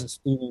 I wasn't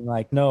speeding."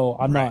 Like, "No,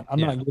 I'm not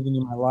giving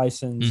you my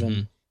license."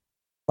 And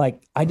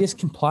like, I just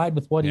complied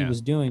with what he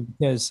was doing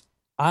because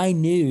I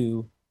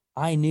knew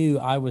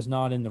I was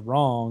not in the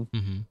wrong.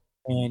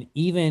 And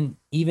even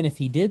if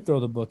he did throw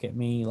the book at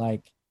me,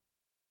 like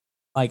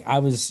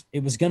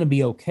it was going to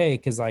be okay.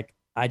 Cause like,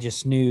 I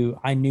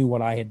knew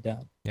what I had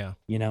done. Yeah.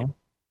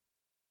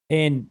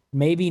 And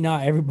maybe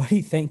not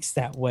everybody thinks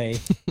that way.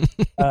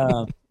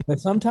 But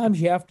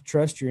sometimes you have to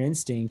trust your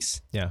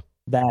instincts. Yeah.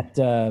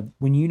 That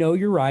when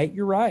you're right,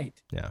 you're right.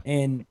 Yeah.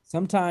 And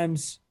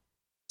sometimes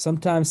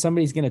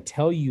somebody's going to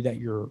tell you that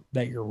you're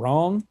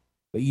wrong,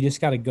 but you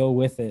just got to go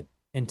with it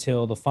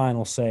until the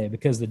final say,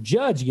 because the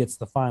judge gets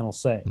the final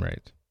say.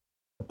 Right.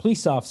 The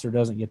police officer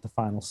doesn't get the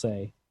final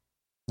say.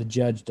 The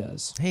judge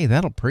does. Hey,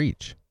 that'll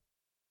preach.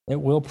 It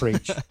will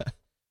preach.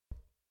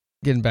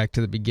 Getting back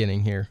to the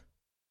beginning here.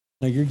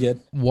 No, you're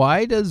good.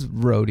 Why does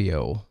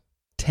rodeo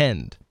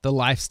the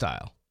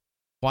lifestyle,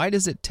 why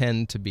does it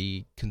tend to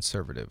be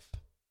conservative?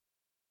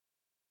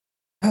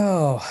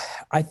 Oh,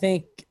 I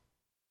think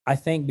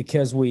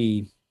because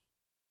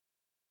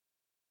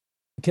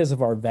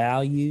of our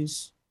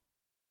values,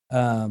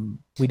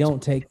 we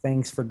don't take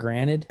things for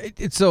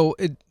granted. So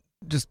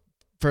just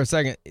for a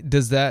second,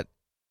 does that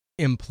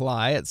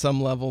imply at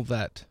some level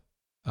that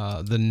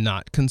the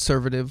not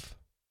conservative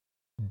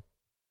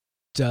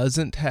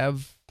doesn't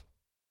have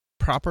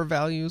proper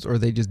values, or are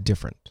they just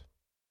different?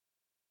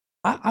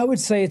 I would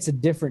say it's a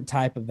different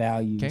type of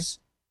values.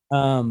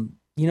 Okay.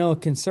 A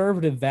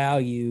conservative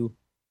value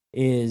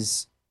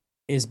is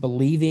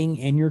believing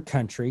in your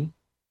country.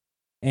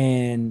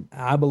 And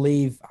I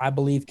believe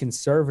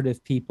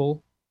conservative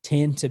people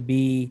tend to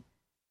be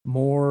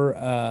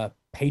more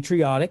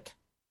patriotic.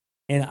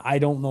 And I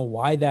don't know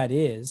why that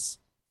is.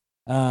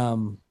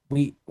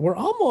 We're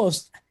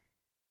almost,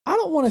 I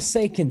don't want to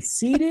say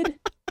conceited,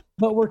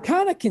 but we're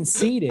kind of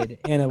conceited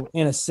in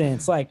a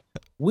sense. Like,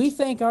 we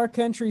think our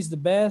country's the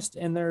best,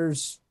 and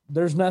there's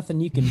nothing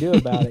you can do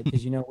about it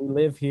because we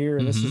live here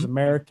and this is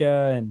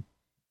America,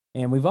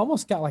 and we've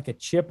almost got like a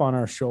chip on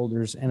our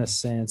shoulders in a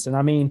sense. And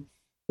I mean,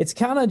 it's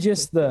kind of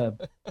just the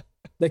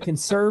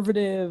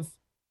conservative,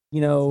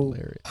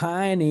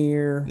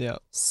 pioneer,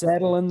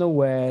 settle in the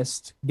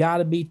West, got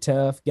to be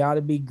tough, got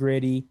to be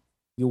gritty.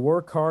 You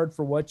work hard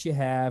for what you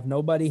have.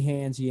 Nobody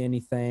hands you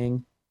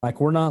anything.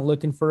 Like, we're not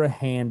looking for a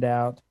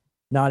handout.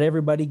 Not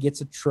everybody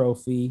gets a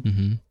trophy.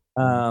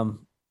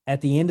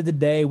 At the end of the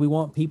day, we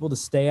want people to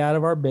stay out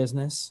of our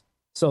business.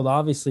 So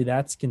obviously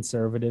that's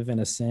conservative in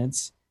a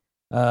sense.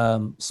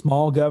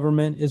 Small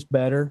government is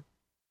better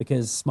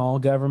because small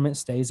government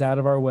stays out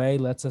of our way,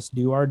 lets us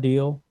do our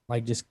deal,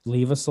 like just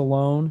leave us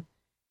alone.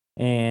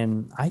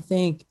 And I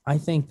think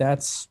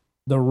that's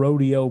the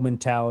rodeo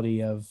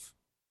mentality of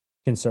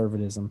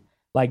conservatism.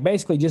 Like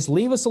basically just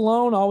leave us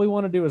alone. All we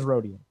want to do is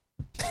rodeo.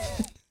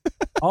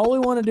 All we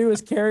want to do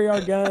is carry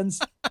our guns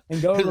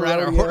and go to ride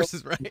rodeo our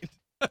horses, right?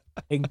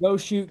 and go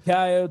shoot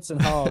coyotes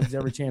and hogs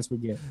every chance we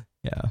get.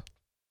 Yeah.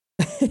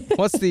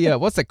 What's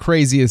the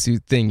craziest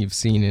thing you've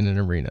seen in an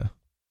arena?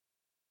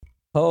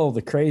 Oh,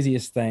 the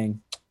craziest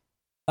thing.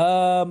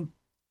 Two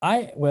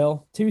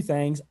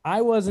things.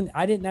 I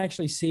didn't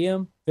actually see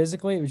him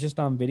physically. It was just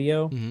on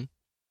video.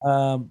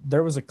 Mm-hmm.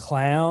 There was a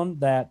clown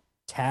that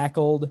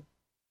tackled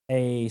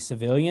a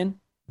civilian.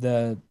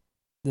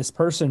 This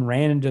person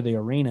ran into the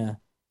arena.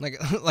 Like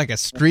a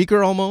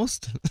streaker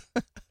almost?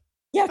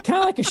 Yeah, kind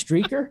of like a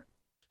streaker.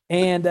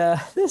 And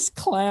this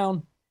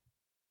clown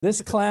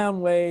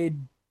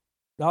weighed,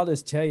 I'll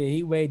just tell you,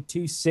 he weighed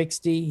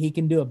 260. He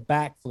can do a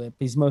backflip.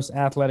 He's the most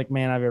athletic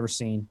man I've ever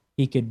seen.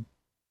 He could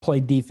play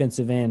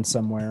defensive end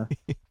somewhere.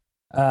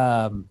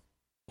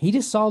 He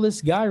just saw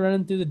this guy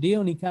running through the deal,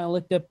 and he kind of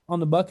looked up on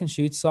the buck and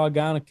shoot, saw a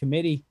guy on a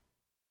committee,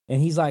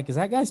 and he's like, is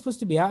that guy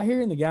supposed to be out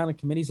here? And the guy on the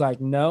committee's like,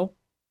 no.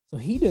 So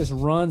he just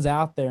runs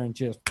out there and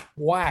just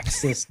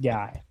whacks this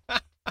guy.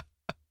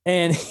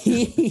 And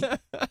the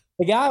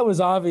guy was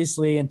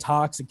obviously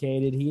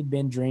intoxicated. He had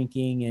been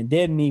drinking and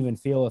didn't even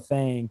feel a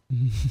thing.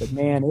 But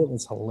man, it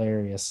was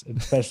hilarious,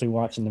 especially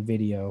watching the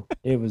video.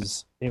 It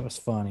was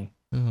funny.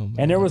 Oh,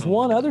 and there was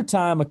one other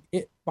time.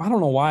 I don't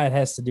know why it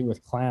has to do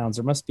with clowns.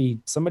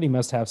 Somebody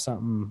must have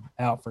something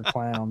out for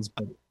clowns.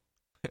 But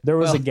there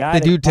was a guy.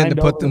 They do tend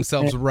to put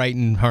themselves right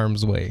in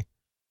harm's way.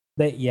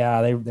 They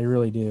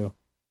really do.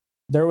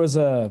 There was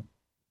a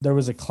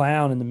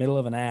clown in the middle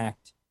of an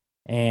act,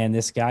 and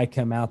this guy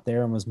come out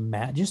there and was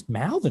just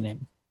mouthing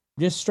him,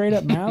 just straight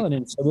up mouthing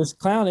him. So this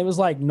clown, it was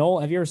like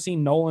Nolan. Have you ever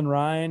seen Nolan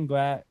Ryan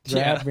grab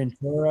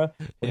Ventura?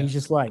 Yeah. He's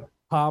just like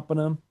popping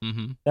him.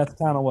 Mm-hmm. That's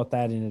kind of what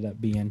that ended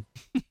up being.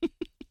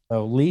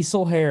 So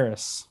Liesl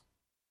Harris.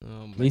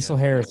 Liesl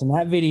Harris, and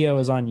that video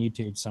is on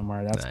YouTube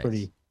somewhere. That's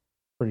nice.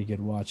 Pretty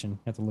good watching.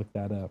 Have to look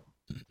that up.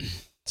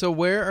 So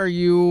where are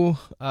you?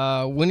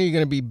 When are you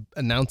going to be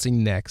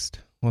announcing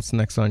next? What's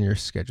next on your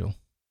schedule?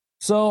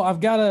 So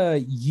I've got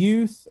a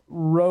Youth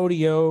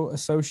Rodeo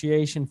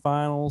Association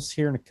finals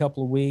here in a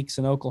couple of weeks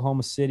in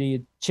Oklahoma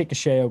City,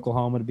 Chickasha,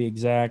 Oklahoma to be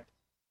exact.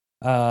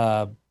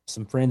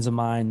 Some friends of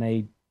mine,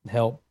 they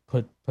help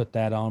put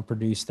that on,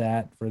 produce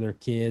that for their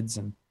kids,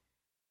 and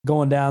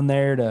going down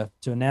there to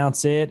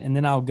announce it. And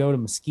then I'll go to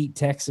Mesquite,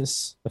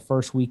 Texas the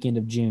first weekend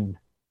of June.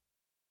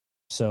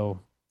 So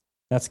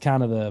that's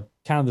kind of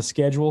the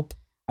schedule.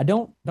 I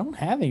don't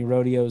have any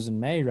rodeos in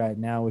May right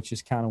now, which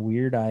is kind of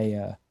weird.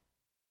 I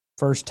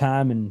first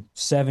time in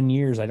 7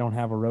 years I don't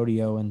have a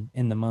rodeo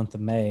in the month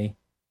of May,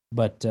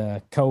 but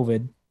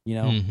COVID,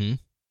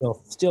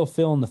 still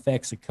feeling the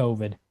effects of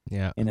COVID,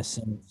 in a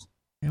sense.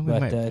 Yeah,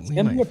 it's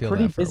gonna be a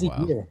pretty busy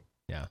year.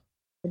 Yeah,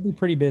 it'll be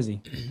pretty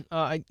busy.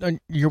 On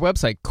your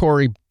website,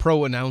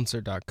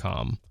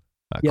 KoryProAnnouncer.com,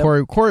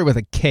 Yep. Kory with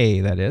a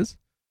K, that is.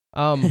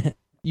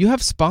 You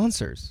have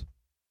sponsors.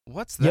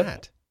 What's that?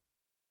 Yep.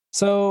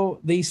 So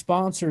these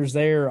sponsors,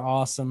 they're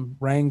awesome.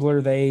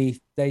 Wrangler, they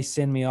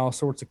send me all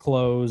sorts of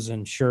clothes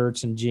and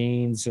shirts and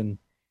jeans and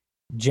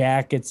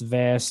jackets,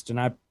 vests, and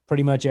I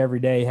pretty much every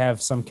day have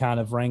some kind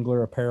of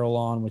Wrangler apparel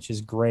on, which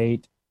is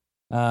great.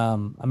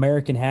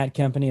 American Hat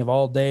Company, of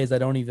all days, I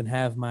don't even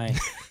have my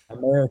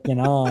American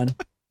on.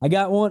 I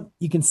got one.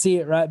 You can see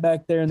it right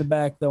back there in the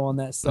back, though, on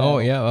that side. Oh,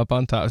 yeah, up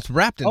on top. It's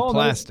wrapped in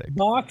plastic.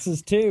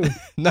 Boxes, too.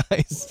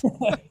 Nice.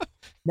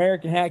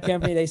 American Hat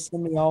Company, they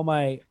send me all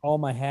my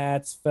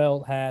hats,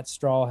 felt hats,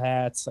 straw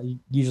hats. I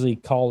usually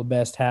call the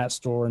best hat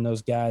store, and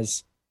those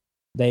guys,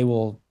 they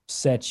will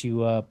set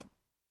you up.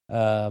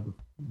 They're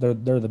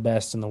the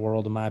best in the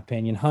world, in my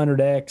opinion.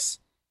 100X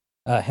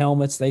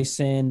helmets, they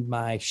send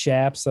my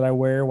chaps that I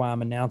wear while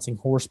I'm announcing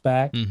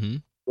horseback. Mm-hmm.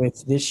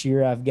 Which this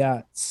year I've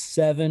got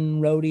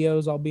 7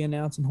 rodeos I'll be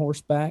announcing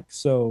horseback,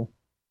 so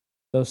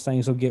those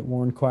things will get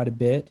worn quite a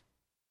bit.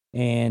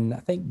 And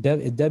I think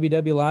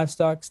WW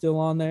Livestock's still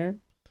on there.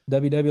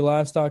 WW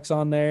Livestock's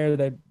on there.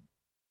 They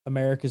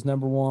America's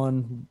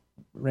 #1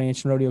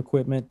 ranch and rodeo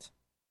equipment.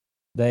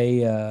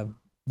 They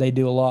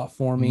do a lot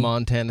for me.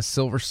 Montana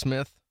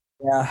Silversmith.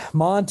 Yeah,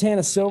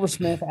 Montana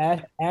Silversmith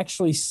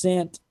actually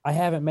sent. I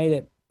haven't made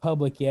it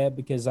public yet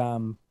because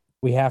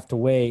we have to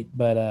wait,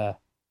 but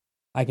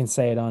I can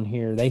say it on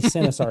here. They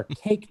sent us our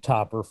cake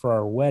topper for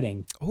our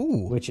wedding.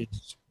 Ooh, which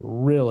is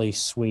really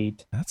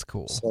sweet. That's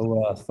cool.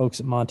 So folks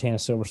at Montana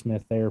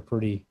Silversmith, they're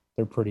pretty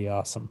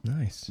awesome.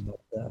 Nice.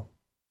 But,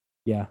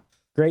 yeah,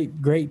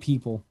 great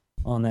people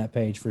on that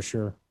page for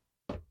sure.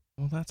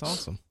 Well, that's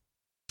awesome.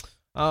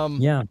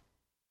 Yeah.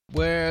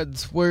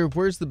 Where's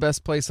the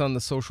best place on the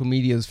social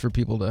medias for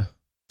people to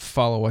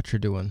follow what you're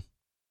doing?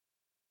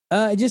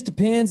 It just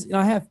depends.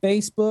 I have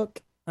Facebook,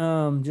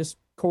 just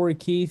Kory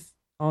Keeth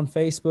on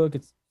Facebook.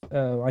 It's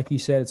like you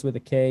said, it's with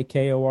a K,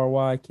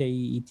 Kory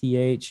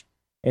Keeth,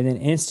 and then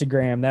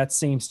Instagram. That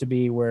seems to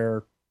be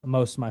where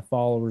most of my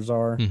followers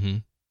are,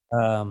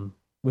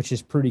 which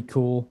is pretty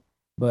cool.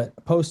 But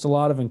I post a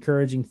lot of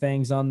encouraging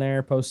things on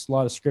there. Post a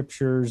lot of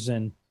scriptures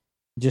and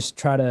just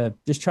try to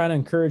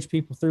encourage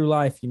people through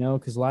life,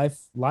 because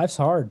life's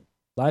hard.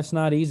 Life's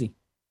not easy.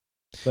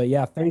 But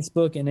yeah,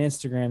 Facebook and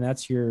Instagram,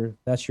 that's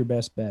your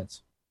best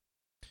bets.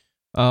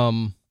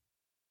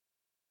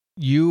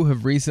 You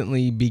have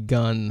recently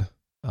begun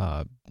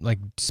like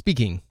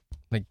speaking,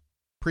 like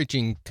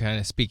preaching kind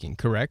of speaking,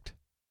 correct?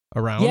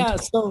 Around?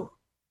 So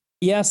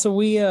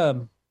we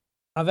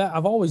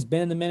I've always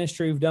been in the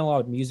ministry. We've done a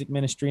lot of music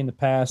ministry in the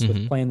past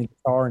with playing the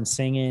guitar and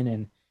singing,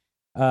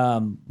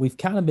 and we've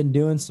kind of been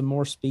doing some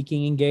more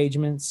speaking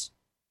engagements,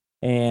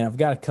 and I've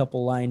got a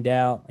couple lined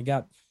out.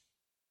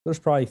 There's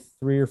probably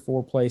 3 or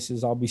 4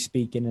 places I'll be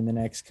speaking in the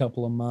next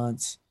couple of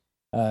months.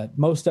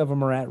 Most of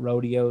them are at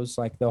rodeos.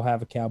 Like they'll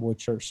have a cowboy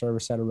church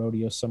service at a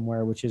rodeo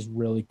somewhere, which is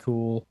really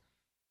cool.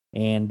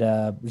 And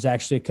there's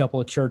actually a couple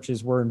of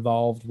churches we're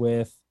involved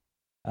with.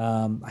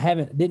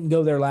 I didn't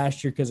go there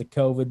last year because of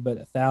COVID,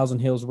 but Thousand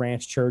Hills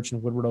Ranch Church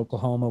in Woodward,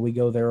 Oklahoma, we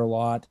go there a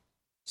lot.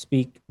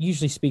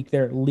 Usually speak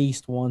there at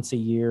least once a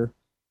year.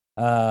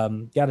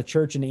 Got a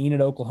church in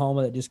Enid,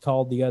 Oklahoma that just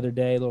called the other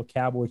day, a little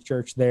cowboy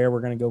church there.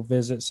 We're going to go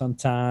visit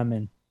sometime.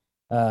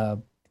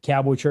 And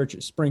Cowboy Church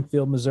at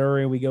Springfield,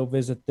 Missouri, we go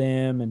visit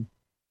them. And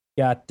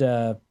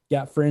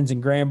got friends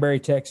in Granbury,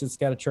 Texas,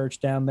 got a church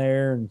down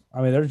there. And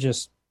I mean,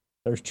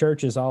 there's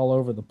churches all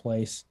over the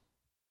place.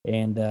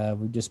 And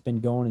we've just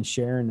been going and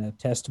sharing a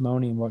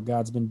testimony and what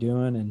God's been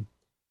doing. And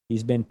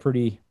he's been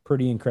pretty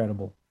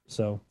incredible.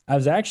 So I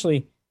was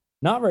actually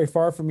not very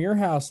far from your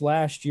house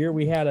last year.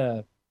 We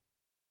had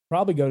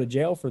probably go to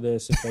jail for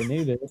this if they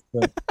knew this,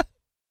 but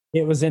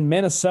it was in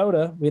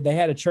Minnesota. They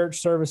had a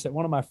church service at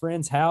one of my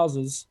friends'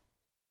 houses,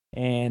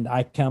 and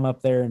I come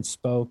up there and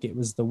spoke. It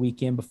was the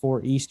weekend before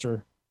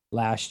Easter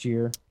last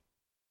year,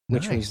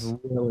 which was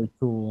really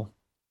cool.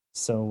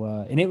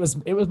 So, and it was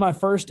my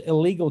first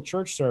illegal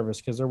church service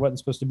because there wasn't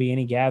supposed to be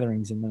any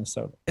gatherings in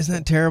Minnesota. Isn't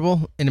that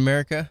terrible? In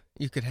America,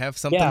 you could have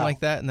something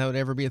like that, and that would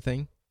ever be a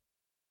thing.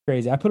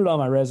 Crazy. I put it on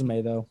my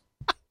resume though.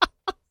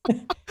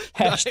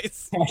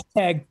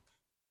 Hashtag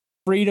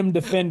Freedom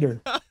Defender.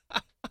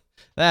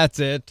 That's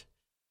it.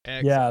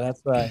 Excellent. Yeah,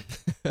 that's right.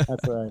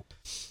 That's right.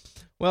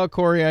 Well,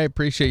 Kory, I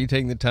appreciate you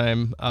taking the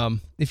time.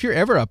 If you're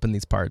ever up in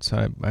these parts,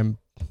 I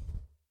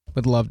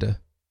would love to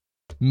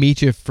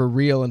meet you for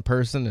real in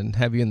person and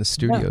have you in the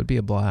studio. It'd be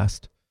a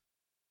blast.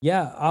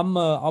 Yeah,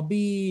 I'll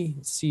be,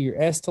 your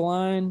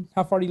Esteline.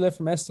 How far do you live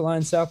from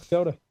Esteline, South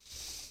Dakota?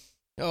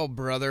 Oh,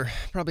 brother,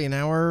 probably an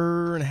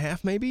hour and a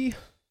half, maybe.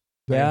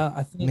 Yeah,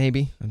 I think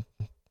maybe.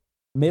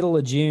 Middle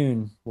of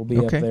June, we'll be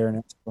up there in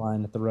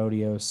Esteline at the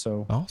rodeo.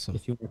 So awesome.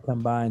 If you want to come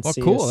by and see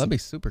us. Cool. That'd be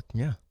super.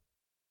 Yeah.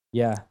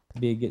 Yeah.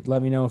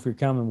 Let me know if you're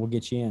coming. We'll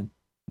get you in.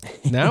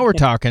 Now we're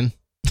talking.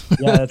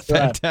 Yeah, that's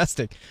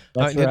fantastic.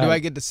 Right. Do I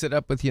get to sit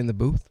up with you in the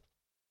booth?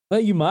 Well,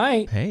 you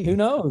might. Hey. Who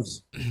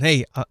knows?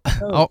 Hey,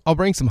 I'll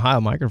bring some Heil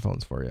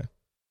microphones for you.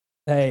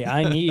 Hey,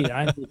 I need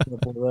a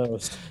couple of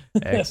those.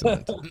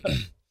 Excellent.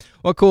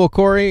 Well, cool.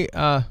 Kory,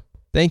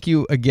 thank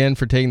you again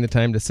for taking the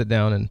time to sit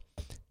down and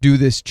do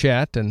this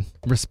chat and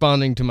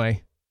responding to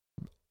my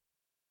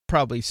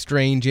probably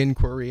strange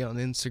inquiry on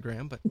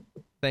Instagram, but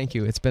thank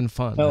you. It's been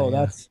fun.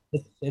 Oh,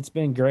 it's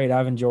been great.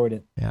 I've enjoyed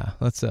it. Yeah,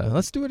 let's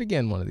do it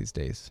again one of these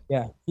days.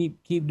 Yeah,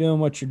 keep doing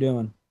what you're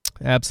doing.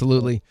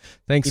 Absolutely.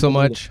 Thanks so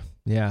much.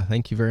 Yeah,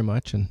 thank you very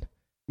much, and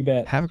you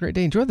bet. Have a great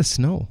day. Enjoy the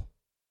snow.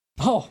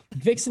 Oh,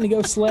 fixing to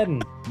go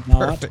sledding.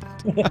 Perfect.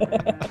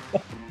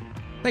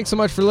 Thanks so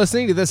much for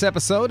listening to this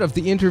episode of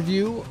the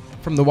interview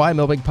from the Y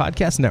Millbank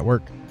Podcast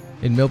Network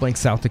in Millbank,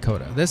 South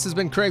Dakota. This has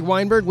been Craig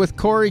Weinberg with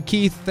Kory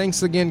Keeth.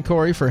 Thanks again,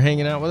 Kory, for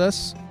hanging out with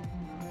us,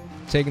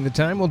 taking the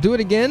time. We'll do it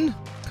again.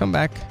 Come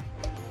back.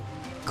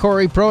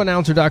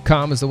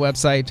 KoryProAnnouncer.com is the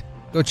website.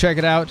 Go check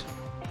it out.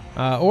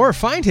 Or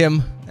find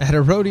him at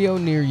a rodeo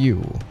near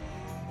you.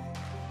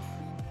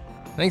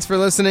 Thanks for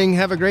listening.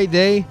 Have a great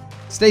day.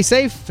 Stay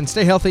safe and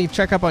stay healthy.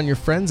 Check up on your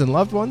friends and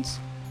loved ones.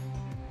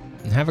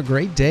 And have a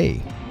great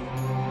day.